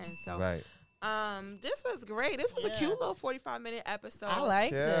again. So, Right. this was great. This was a cute little 45-minute episode. I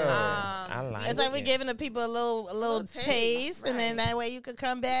liked Chill. it. I like It's like we're it. giving the people a little taste, and then right. that way you could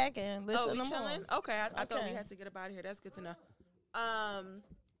come back and listen Oh, we to more. chilling? Okay, I thought we Okay. had to get up out of here. That's good to know.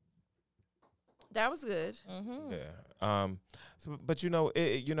 That was good. Mm-hmm. Yeah. But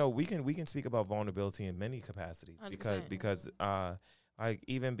we can speak about vulnerability in many capacities 100%. because like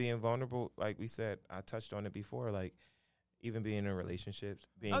even being vulnerable, like we said, I touched on it before, like even being in relationships,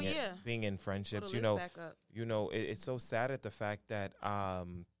 being being in friendships, Back up. It's so sad at the fact that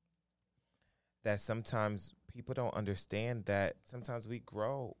that sometimes people don't understand that sometimes we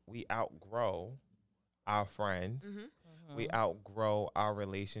outgrow our friends, Mm-hmm. we outgrow our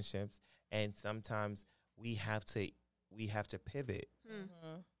relationships, and sometimes we have to pivot.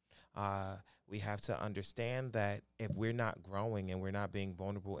 Mm-hmm. We have to understand that if we're not growing and we're not being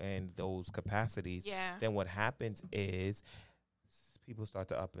vulnerable in those capacities, Yeah. then what happens is people start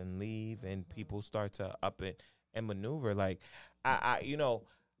to up and leave, and people start to up and maneuver. Like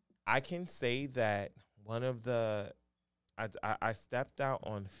I can say that one of the I stepped out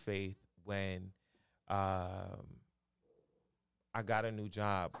on faith when I got a new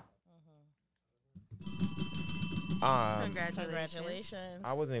job. Congratulations.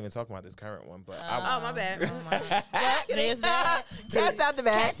 I wasn't even talking about this current one, but Oh, my bad. What? There's that. Cat's out the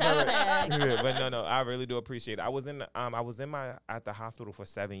bag. Cat's out the bag. yeah, but no, I really do appreciate it. I was at the hospital for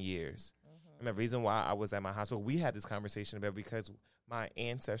 7 years. And the reason why I was at my hospital, we had this conversation about because my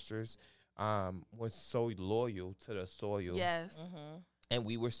ancestors were so loyal to the soil. Yes. And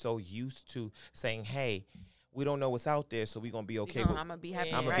we were so used to saying, hey, we don't know what's out there, so we're going to be okay. I'm going to be happy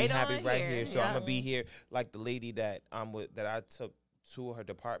Yeah. I'm gonna right be happy on right here. here. So Yeah. I'm gonna be here. Like the lady that that I took to her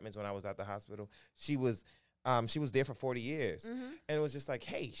departments when I was at the hospital. She was there for 40 years, and it was just like,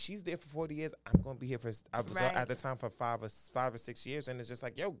 hey, she's there for 40 years. I'm gonna be here for. I was Right. at the time for 5 or 6 years, and it's just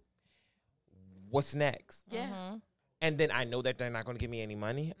like, yo, what's next? Yeah. And then I know that they're not going to give me any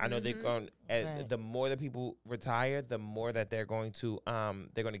money. I know they're going. Right. The more that people retire, the more that they're going to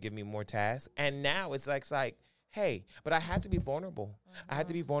give me more tasks. And now it's like, hey, but I had to be vulnerable. I had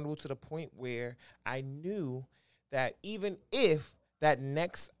to be vulnerable to the point where I knew that even if that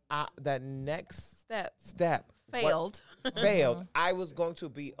next step Failed. failed, I was going to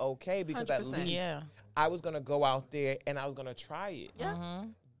be okay because at 100%. least Yeah. I was going to go out there and I was going to try it. Yeah.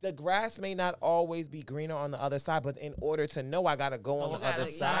 The grass may not always be greener on the other side, but in order to know, I gotta go on the other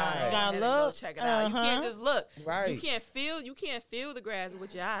side. gotta Go look. check it out. You can't just look. Right. You can't feel the grass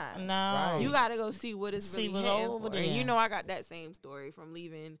with your eyes. No. Right. You gotta go see what it's See really what's hitting over for. there. And you know, I got that same story from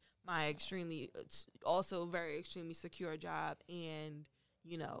leaving my extremely secure job, and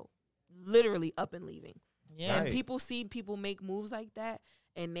literally up and leaving. Yeah. And Right. people see people make moves like that,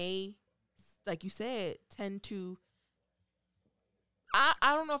 and they, like you said, tend to. I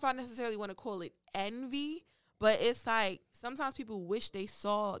don't know if I necessarily want to call it envy, but it's like sometimes people wish they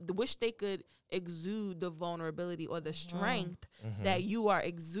could exude the vulnerability or the strength that you are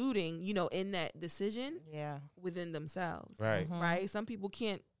exuding, in that decision Yeah. within themselves. Right. Right? Some people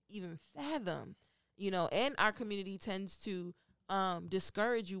can't even fathom, and our community tends to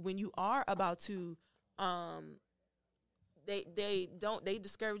discourage you when you are about to they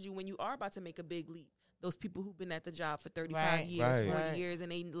discourage you when you are about to make a big leap. Those people who've been at the job for 35 Right. years, Right. 40 Right. years,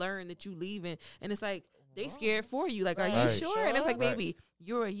 and they learn that you leaving, and it's like they scared for you. Like, Right. are you Right. sure? And it's like, Right. baby,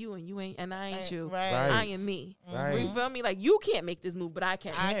 you're you and you ain't, and I ain't you. Right. Right. I am me. Right. You feel me? Like, you can't make this move, but I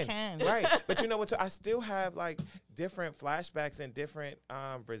can. I can. Right. But you know what? I still have like different flashbacks and different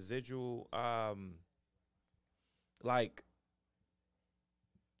residual like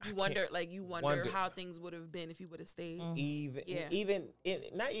You I wonder how things would have been if you would have stayed. even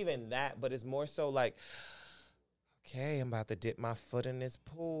not even that, but it's more so like, okay, I'm about to dip my foot in this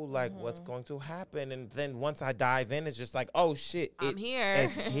pool. Like, what's going to happen? And then once I dive in, it's just like, oh shit, I'm here.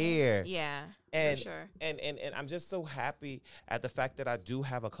 It's here. Yeah, And, for sure. and I'm just so happy at the fact that I do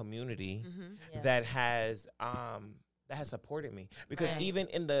have a community Yeah. that has supported me, because Right. even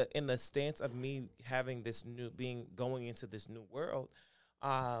in the stance of me having this going into this new world,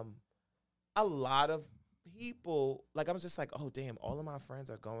 a lot of people, like, I'm just like, oh damn, all of my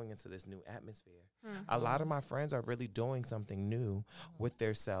friends are going into this new atmosphere. A lot of my friends are really doing something new with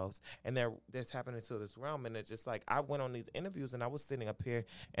themselves, and they're tapping into this realm. And it's just like, I went on these interviews and I was sitting up here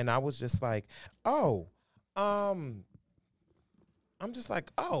and I was just like, I'm just like,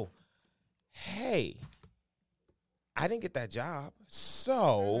 oh, hey, I didn't get that job,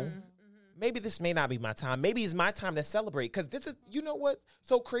 so maybe this may not be my time. Maybe it's my time to celebrate, because this is, you know what's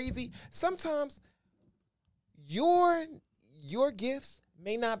so crazy? Sometimes your gifts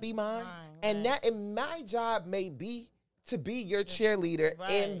may not be mine. And right. my job may be to be your cheerleader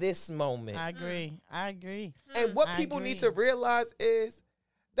Right. in this moment. I agree. I agree. And what I people agree. need to realize is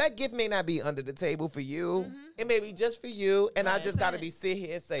that gift may not be under the table for you. It may be just for you. And I just got to be sit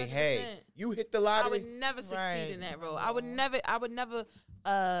here and say, 100%. hey, you hit the I lottery. would never succeed Right. in that role. I would never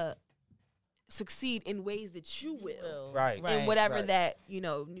succeed in ways that you will. Right. In whatever Right. that,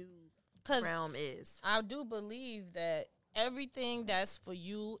 new 'Cause realm is. I do believe that everything that's for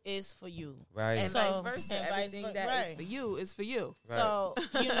you is for you. Right. And So- vice versa. and vice Everything ver- that is right. for you is for you. So,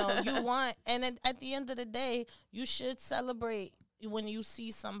 you want, and at the end of the day, you should celebrate when you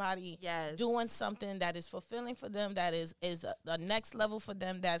see somebody Yes. doing something that is fulfilling for them, that is the next level for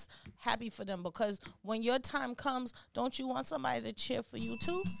them, that's happy for them. Because when your time comes, don't you want somebody to cheer for you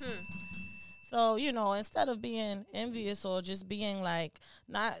too? So, instead of being envious or just being like,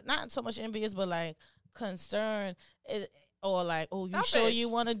 not so much envious, but like concerned, or like, oh, you sure Selfish. you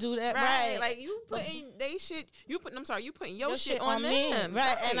want to do that? Right. Like you putting you putting your shit on me, them.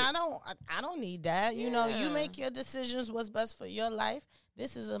 right? And I don't need that. You Yeah. make your decisions what's best for your life.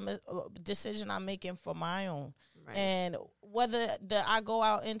 This is a decision I'm making for my own. Right. And whether I go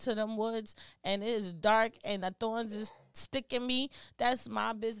out into them woods and it is dark and the thorns is sticking me, that's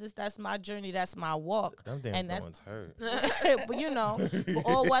my business. That's my journey. That's my walk. Them damn and that's thorns hurt. but,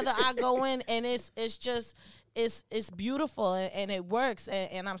 or whether I go in and it's just it's beautiful and it works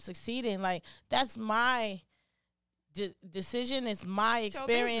and I'm succeeding. Like that's my decision. It's my your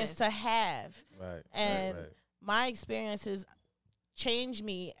experience business. to have, Right. and right. my experiences change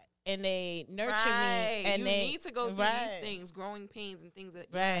me and they nurture Right. me. And you they need to go through right. these things, growing pains and things that.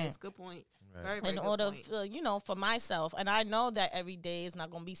 Right. Yes, good point. Right. Very, very in good order point. for myself, and I know that every day is not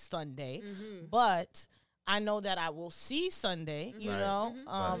going to be Sunday, Mm-hmm. but I know that I will see Sunday, Right.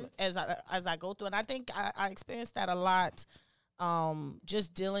 Right. as I go through. And I think I experienced that a lot,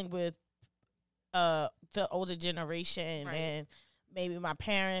 just dealing with the older generation, Right. and maybe my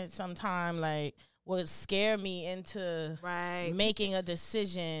parents sometime like would scare me into Right. making a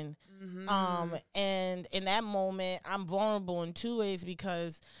decision. Mm-hmm. And in that moment, I'm vulnerable in two ways,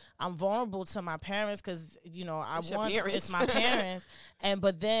 because I'm vulnerable to my parents, because It's your it's parents. my parents,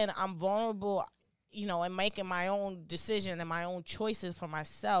 but then I'm vulnerable, in making my own decision and my own choices for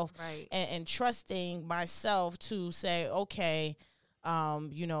myself, Right. and trusting myself to say, okay,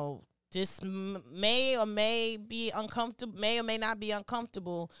 this may or may be uncomfortable, may or may not be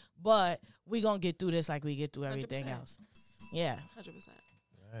uncomfortable, but we're going to get through this like we get through everything 100%. else. Yeah. 100%.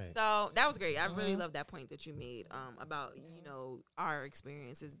 Right. So that was great. I really Mhm. love that point that you made about our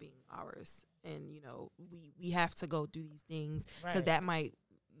experiences being ours, and we have to go through these things because Right. that might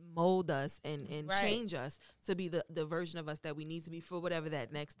mold us and Right. change us to be the version of us that we need to be for whatever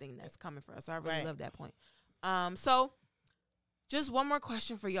that next thing that's coming for us. So I really Right. love that point. So just one more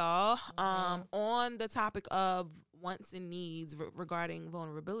question for y'all on the topic of wants and needs regarding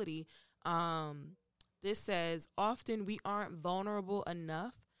vulnerability. This says, often we aren't vulnerable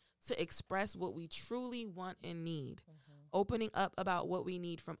enough to express what we truly want and need. Opening up about what we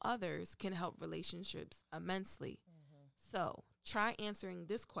need from others can help relationships immensely. So try answering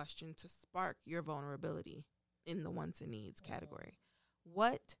this question to spark your vulnerability in the wants and needs category.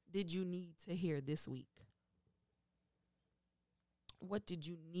 What did you need to hear this week? What did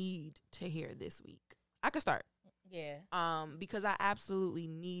you need to hear this week? I could start. Yeah. Because I absolutely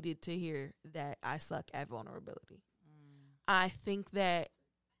needed to hear that I suck at vulnerability. I think that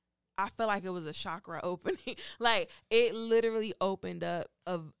I feel like it was a chakra opening. Like it literally opened up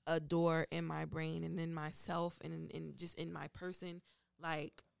a door in my brain and in myself and in just in my person,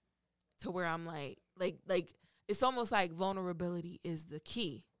 like to where I'm like it's almost like vulnerability is the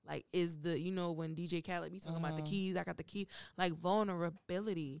key. Like is the when DJ Khaled be talking about the keys, I got the key. Like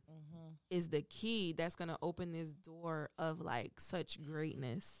vulnerability is the key that's gonna open this door of like such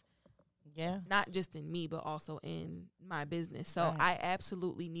greatness. Yeah. Not just in me, but also in my business. So Right. I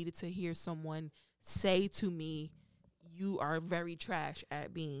absolutely needed to hear someone say to me, you are very trash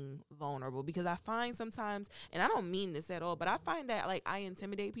at being vulnerable, because I find sometimes, and I don't mean this at all, but I find that like I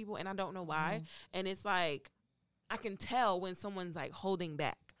intimidate people and I don't know why. And it's like, I can tell when someone's like holding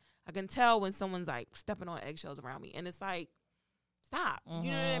back. I can tell when someone's like stepping on eggshells around me. And it's like, stop.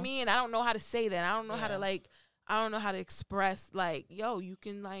 You know what I mean? I don't know how to say that. I don't know how to I don't know how to express like, yo, you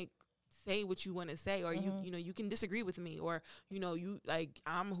can like say what you want to say, or you can disagree with me, or you like,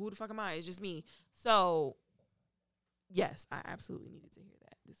 I'm who the fuck am I? It's just me. So yes, I absolutely needed to hear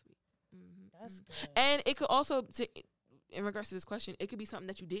that this week. That's good. And it could also, in regards to this question, it could be something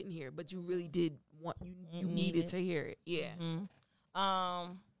that you didn't hear, but you really did want, you needed to hear it. Yeah.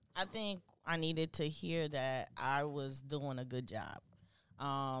 I think I needed to hear that I was doing a good job.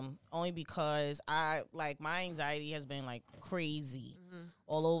 Only because my anxiety has been like crazy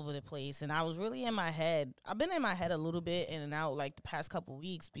all over the place. And I was really in my head. I've been in my head a little bit in and out like the past couple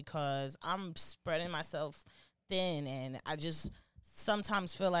weeks because I'm spreading myself thin, and I just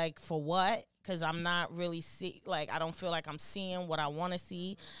sometimes feel like, for what? Because I'm not really I don't feel like I'm seeing what I want to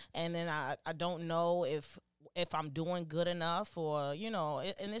see. And then I don't know if I'm doing good enough, or,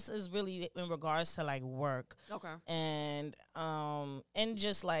 and this is really in regards to like work. Okay. And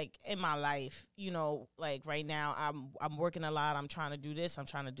just like in my life, like right now I'm working a lot. I'm trying to do this, I'm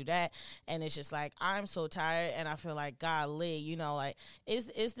trying to do that. And it's just like, I'm so tired, and I feel like, golly, like,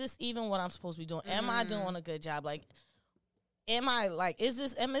 is this even what I'm supposed to be doing? Am I doing a good job? Like, am I like, is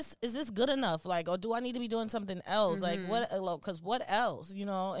this good enough? Like, or do I need to be doing something else? Like, what, cause what else, And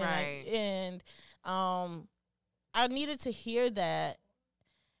right. I needed to hear that,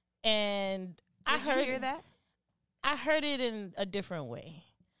 and Did you hear that? I heard it in a different way.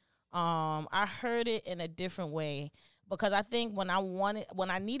 I heard it in a different way because I think when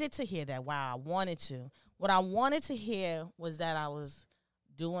I needed to hear that, what I wanted to hear was that I was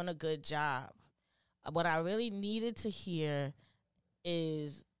doing a good job. What I really needed to hear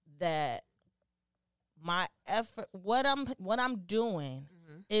is that my effort, what I'm doing,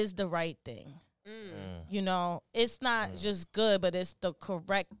 is the right thing. It's not just good, but it's the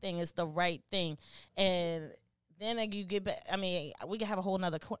correct thing. It's the right thing. And then you get back, I mean, we can have a whole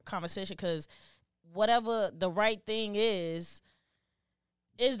nother conversation, because whatever the right thing is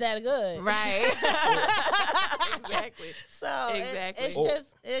that good? Right. Exactly. So exactly.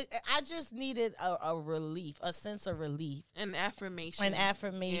 I just needed a relief, a sense of relief. An affirmation.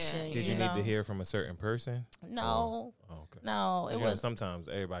 Yeah. Did you need to hear from a certain person? No. Oh, okay. No. It was sometimes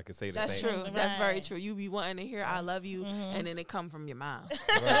everybody can say the That's same. true. Right. That's very true. You be wanting to hear "I love you," and then it come from your mom. like,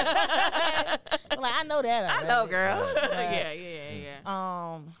 I know that already. I know, girl. Right.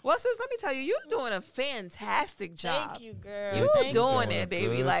 Yeah. Well, sis, let me tell you, you're doing a fantastic job. Thank you, girl. You Thank doing you. it,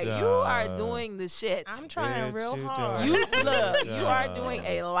 baby. Good Like, you job. are doing the shit. I'm trying real hard. You Good look, you are job. doing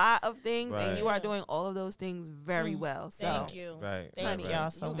a lot of things, Right. and you are doing all of those things very well. So, Thank you. Right. Thank right, y'all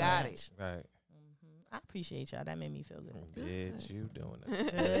right. so You much. got it. Right. I appreciate y'all. That made me feel good. Bitch, you doing a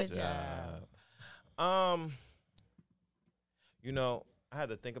Good good job. job. I had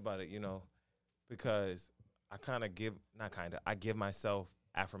to think about it, because I give myself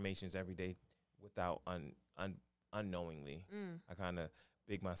affirmations every day without unknowingly. I kind of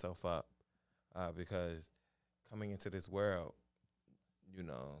big myself up because coming into this world,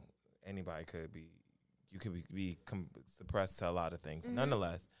 anybody could be, you could be suppressed to a lot of things.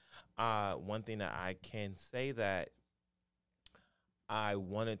 Nonetheless, one thing that I can say that I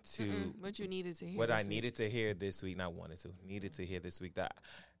wanted to, what you needed to hear. what I needed to hear this week, needed to hear this week, that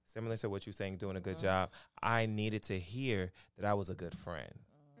similar to what you're saying, doing a good job, I needed to hear that I was a good friend.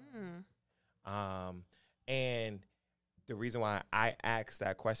 And the reason why I asked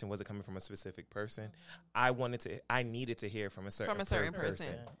that question wasn't coming from a specific person. I needed to hear from a certain person.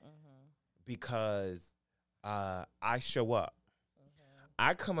 Because I show up.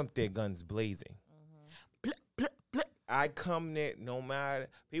 I come up there guns blazing. I come there no matter.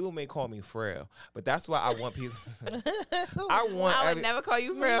 People may call me frail, but that's why I want people. I would never call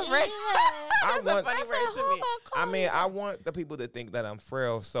you frail, friend. I want. funny word to me. I mean, I want the people to think that I'm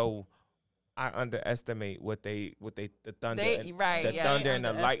frail, so I underestimate the thunder, thunder and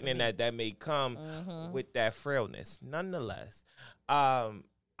the lightning that may come with that frailness. Nonetheless, I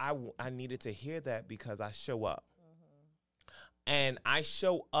needed to hear that because I show up, and I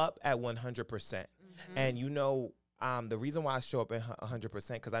show up at 100%, and the reason why I show up at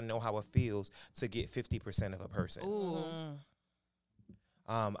 100% because I know how it feels to get 50% of a person.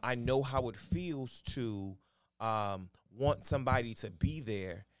 I know how it feels to want somebody to be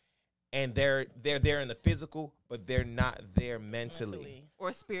there, and they're there in the physical, but they're not there mentally.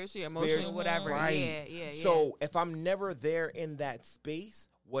 Or spiritually, emotionally, whatever. Right. Yeah. So if I'm never there in that space,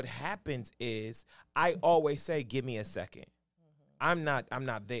 what happens is I always say, "Give me a second." I'm not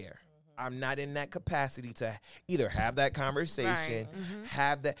there. I'm not in that capacity to either have that conversation,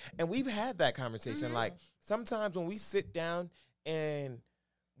 have that. And we've had that conversation. Like, sometimes when we sit down and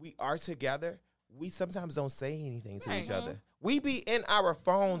we are together, we sometimes don't say anything to each other. We be in our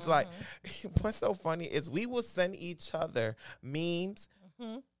phones. Like, what's so funny is we will send each other memes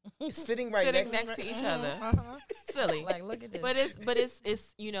sitting next to each other. Silly. Like, look at this. But it's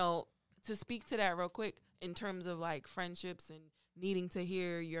to speak to that real quick in terms of like friendships and needing to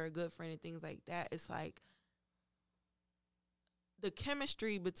hear you're a good friend and things like that. It's like the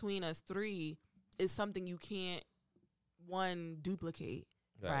chemistry between us three is something you can't duplicate.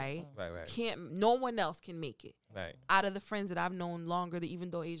 right? Right. No one else can make it. Right. Out of the friends that I've known longer, even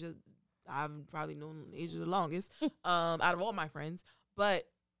though I've probably known Asia the longest, out of all my friends. But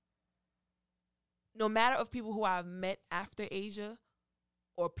no matter of people who I've met after Asia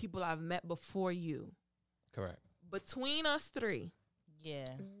or people I've met before you, Correct. between us three,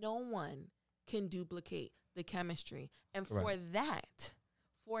 Yeah. no one can duplicate the chemistry. And for Right.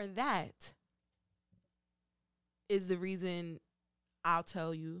 that is the reason I'll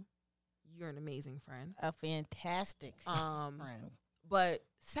tell you you're an amazing friend. A fantastic friend. But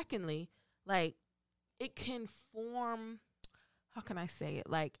secondly, like, it can form, how can I say it?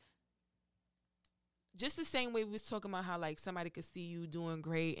 Like, just the same way we was talking about how, like, somebody could see you doing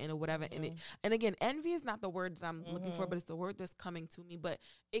great and or whatever. And again, envy is not the word that I'm looking for, but it's the word that's coming to me. But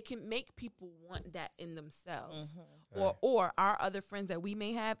it can make people want that in themselves. Right. Or our other friends that we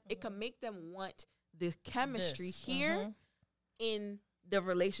may have, it can make them want the chemistry This. here in the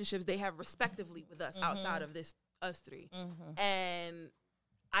relationships they have respectively with us outside of us three. And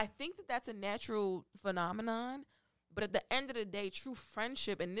I think that that's a natural phenomenon. But at the end of the day, true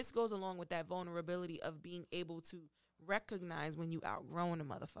friendship, and this goes along with that vulnerability of being able to recognize when you outgrowing a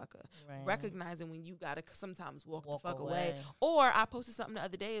motherfucker. Right. Recognizing when you got to sometimes walk the Walk fuck away. away. Or I posted something the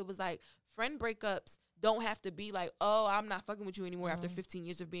other day. It was like, friend breakups don't have to be like, oh, I'm not fucking with you anymore after 15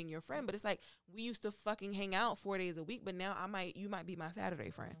 years of being your friend. But it's like, we used to fucking hang out 4 days a week, but now you might be my Saturday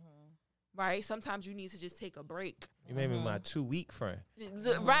friend. Right? Sometimes you need to just take a break. You made me my 2-week friend.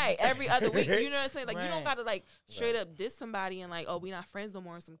 Right. Every other week. You know what I'm saying? Like, you don't Right. got to, like, straight up diss somebody and, like, oh, we not friends no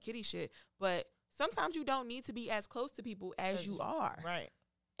more and some kitty shit. But sometimes you don't need to be as close to people as you are. Right.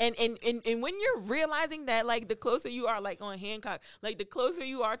 And when you're realizing that, like, the closer you are, like, on Hancock, like, the closer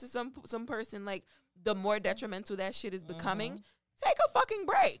you are to some person, like, the more detrimental that shit is becoming, take a fucking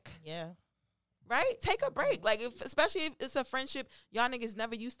break. Yeah. Right? Take a break. Like, especially if it's a friendship, y'all niggas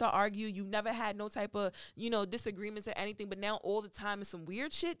never used to argue. You never had no type of, disagreements or anything. But now all the time is some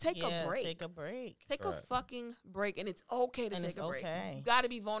weird shit. Take a break. Take a break. Take a Right. fucking break. And it's okay to And take it's a break. okay. You got to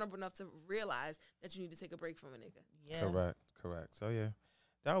be vulnerable enough to realize that you need to take a break from a nigga. Yeah. Correct. So, yeah,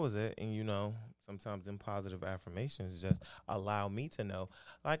 that was it. And, sometimes in positive affirmations just allow me to know,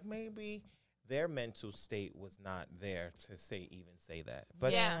 like, maybe their mental state was not there to say that.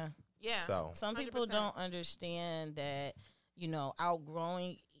 But Yeah. Yeah. So Some people 100%. don't understand that,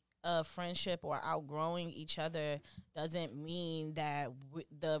 outgrowing a friendship or outgrowing each other doesn't mean that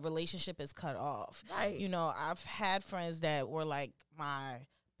the relationship is cut off. Right. I've had friends that were like my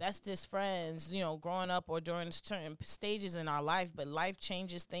bestest friends, growing up or during certain stages in our life, but life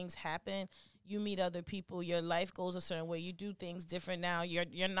changes, things happen. You meet other people, your life goes a certain way, you do things different now,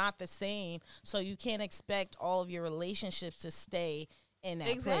 you're not the same, so you can't expect all of your relationships to stay in that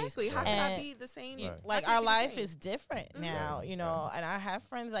Exactly. place. How can I And be the same? Right. like, I our can't be the life same. is different Mhm. now, Right. and I have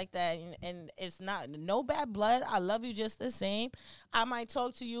friends like that, and it's not no bad blood. I love you just the same. I might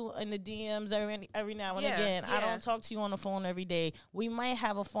talk to you in the DMs every now and Yeah, again. I yeah. don't talk to you on the phone every day. We might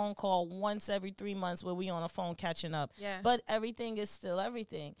have a phone call once every 3 months where we on the phone catching up. Yeah. But everything is still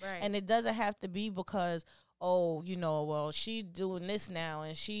everything. Right. And it doesn't have to be because, well, she doing this now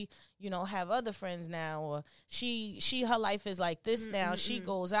and she, have other friends now, or she her life is like this now. She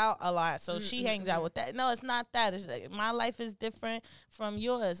goes out a lot, so she hangs out with that. No, it's not that. It's like, my life is different from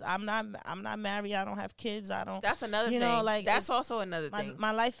yours. I'm not married. I don't have kids. I don't. That's another You thing. know, like, that's it's- also another My thing.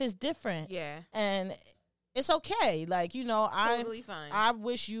 my life is different. Yeah. And it's okay. Like, I Totally fine. I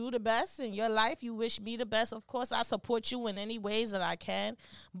wish you the best in your life. You wish me the best. Of course, I support you in any ways that I can,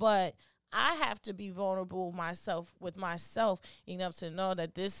 but I have to be vulnerable with myself enough to know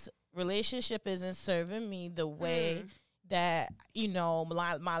that this relationship isn't serving me the way that,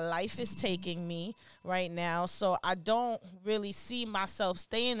 my life is taking me right now. So I don't really see myself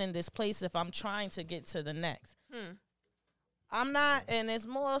staying in this place if I'm trying to get to the next. I'm not, and it's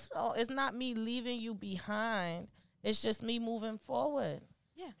more so, it's not me leaving you behind. It's just me moving forward.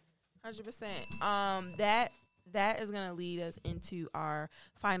 100%. That is gonna lead us into our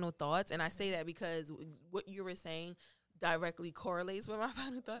final thoughts, and I say that because what you were saying directly correlates with my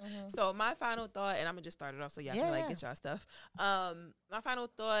final thought. So my final thought, and I'm gonna just start it off so y'all can Yeah. get y'all stuff. My final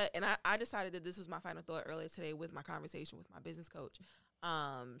thought, and I decided that this was my final thought earlier today with my conversation with my business coach.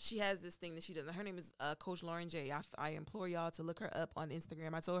 She has this thing that she does. Her name is Coach Lauren J. I implore y'all to look her up on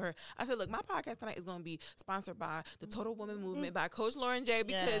Instagram. I told her, I said, look, my podcast tonight is going to be sponsored by the Total Woman Movement by Coach Lauren J.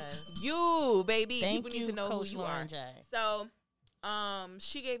 Because Yes. you, baby, Thank people you, need to know Coach who you Lauren are. J. So,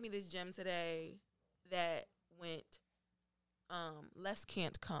 she gave me this gem today that went, less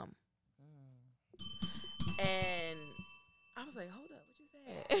can't come. And I was like, hold up, what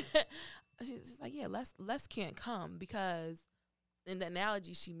you said? She's like, yeah, less can't come because and the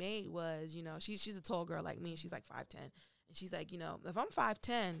analogy she made was, she's a tall girl like me, and she's like 5'10", and she's like, if I'm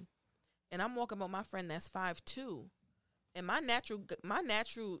 5'10", and I'm walking with my friend that's 5'2", and my natural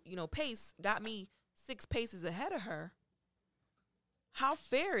pace got me 6 paces ahead of her. How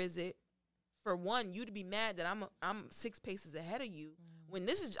fair is it for one, you to be mad that I'm 6 paces ahead of you when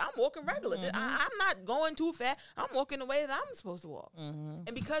I'm walking regular. I'm not going too fast. I'm walking the way that I'm supposed to walk.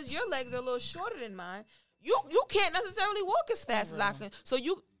 And because your legs are a little shorter than mine, you can't necessarily walk as fast as I can. So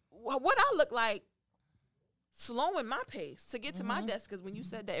what I look like slowing my pace to get to my desk, because when you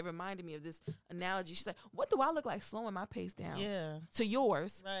said that, it reminded me of this analogy. She said, what do I look like slowing my pace down to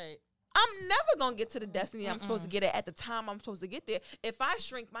yours? Right. I'm never going to get to the destiny I'm supposed to get at the time I'm supposed to get there if I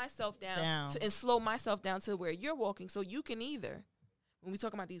shrink myself down. And slow myself down to where you're walking. So you can either, when we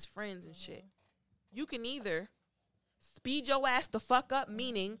talk about these friends and shit, you can either speed your ass the fuck up,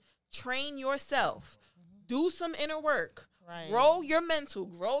 meaning train yourself, do some inner work, grow your mental,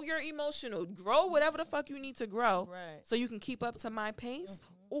 grow your emotional, grow whatever the fuck you need to grow so you can keep up to my pace,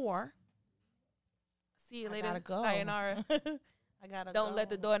 or see you later, sayonara. I gotta Don't go.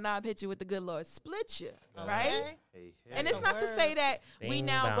 let the doorknob hit you with the good Lord split you, right? Hey, hey. And it's not to say that we Bing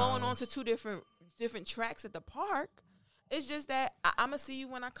now bong. going on to 2 different tracks at the park. It's just that I'm gonna see you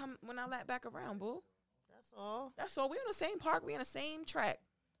when I lap back around, boo. That's all. That's all. We on the same park. We on the same track,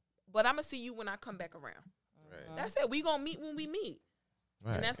 but I'm gonna see you when I come back around. Right. That's it. We gonna meet when we meet.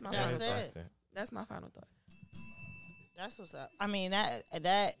 Right. And that's my That's final it. thought. That's my final thought. That's what's up. I mean,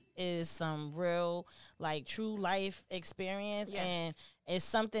 that is some real, like, true life experience, and it's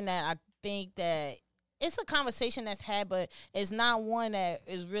something that I think that it's a conversation that's had, but it's not one that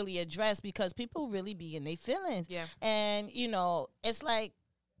is really addressed because people really be in their feelings. Yeah. And, it's like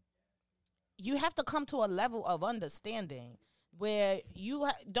you have to come to a level of understanding where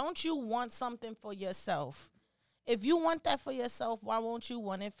don't you want something for yourself? If you want that for yourself, why won't you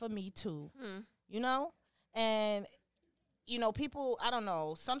want it for me too? And people, I don't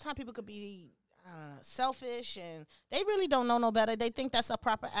know, sometimes people could be selfish and they really don't know no better. They think that's a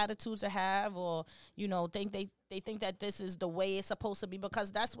proper attitude to have, or, think they think that this is the way it's supposed to be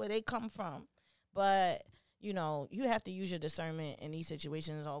because that's where they come from. But, you have to use your discernment in these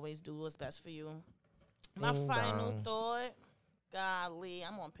situations. Always do what's best for you. My final thought, golly,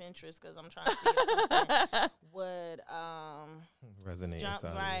 I'm on Pinterest because I'm trying to see if something would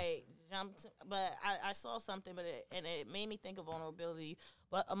resonate. But I saw something, and it made me think of vulnerability.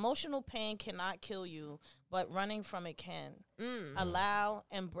 But emotional pain cannot kill you, but running from it can. Allow,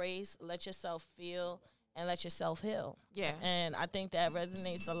 embrace, let yourself feel, and let yourself heal. Yeah. And I think that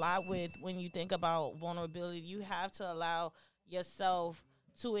resonates a lot with when you think about vulnerability. You have to allow yourself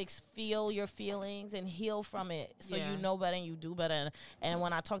to feel your feelings and heal from it, so you know better and you do better. And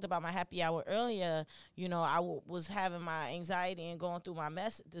when I talked about my happy hour earlier, I was having my anxiety and going through my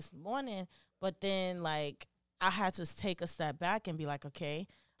mess this morning, but then, like, I had to take a step back and be like, okay,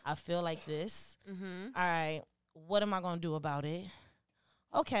 I feel like this. All right, what am I going to do about it?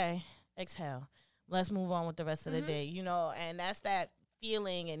 Okay, exhale. Let's move on with the rest of the day, and that's that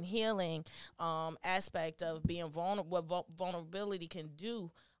feeling and healing aspect of being vulnerable, what vulnerability can do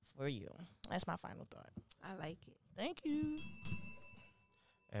for you. That's my final thought. I like it. Thank you.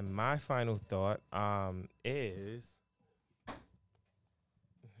 And my final thought is,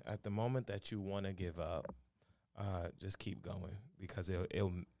 at the moment that you want to give up, just keep going, because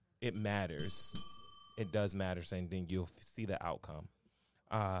it matters. It does matter, and then you'll see the outcome.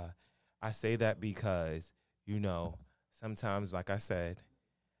 I say that because, sometimes, like I said,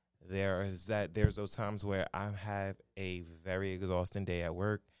 there's those times where I have a very exhausting day at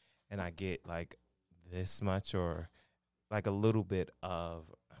work, and I get like this much or like a little bit of.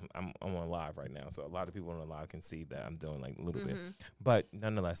 I'm on live right now, so a lot of people on the live can see that I'm doing like a little bit, but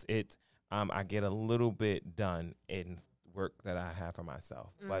nonetheless, I get a little bit done in work that I have for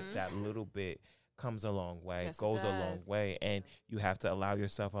myself, but that little bit comes a long way, goes a long way, and you have to allow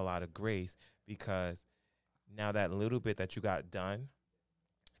yourself a lot of grace, because now that little bit that you got done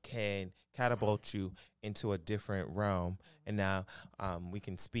can catapult you into a different realm. And now we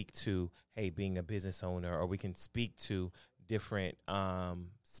can speak to, hey, being a business owner, or we can speak to different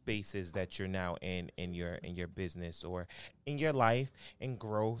spaces that you're now in your business or in your life and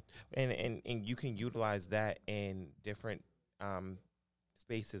growth, and you can utilize that in different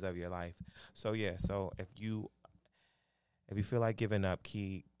spaces of your life. So yeah, so if you feel like giving up,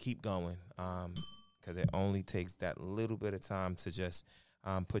 keep going, because it only takes that little bit of time to just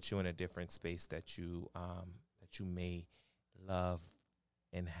put you in a different space that you may love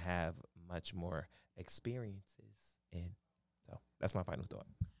and have much more experiences in. So that's my final thought.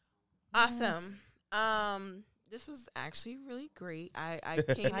 Awesome. This was actually really great. I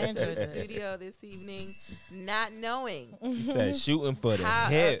came I into enjoyed the this. studio this evening not knowing He said shooting for the how.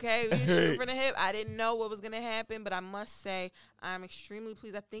 hip. Okay, we were shooting for the hip. I didn't know what was going to happen, but I must say I'm extremely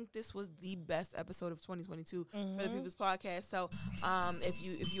pleased. I think this was the best episode of 2022 for the People's Podcast. So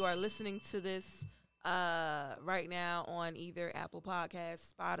if you are listening to this right now on either Apple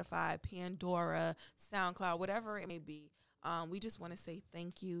Podcasts, Spotify, Pandora, SoundCloud, whatever it may be, we just want to say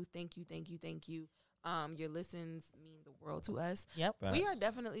thank you. Your listens mean the world to us. Yep. We are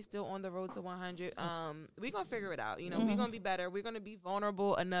definitely still on the road to 100. We're going to figure it out. You know, we're going to be better. We're going to be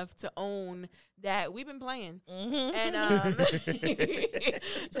vulnerable enough to own that we've been playing. And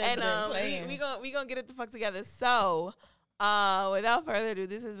we going to get it the fuck together. So, without further ado,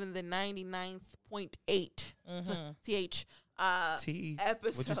 this has been the 99.8 TH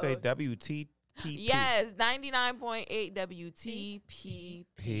episode. Would you say WTPP? Yes, 99.8 WTPP.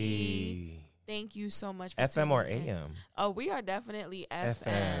 P. Thank you so much for FM or tuning in. AM? Oh, we are definitely FM.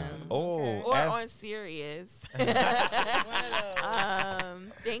 FM. Oh, Or on Sirius.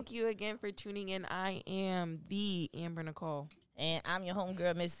 Thank you again for tuning in. I am the Amber Nicole. And I'm your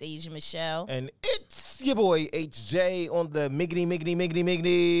homegirl, Miss Asia Michelle. And it's your boy HJ on the Miggity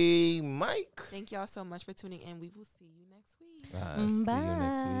mic. Thank y'all so much for tuning in. We will see you next week. See you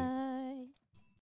next week.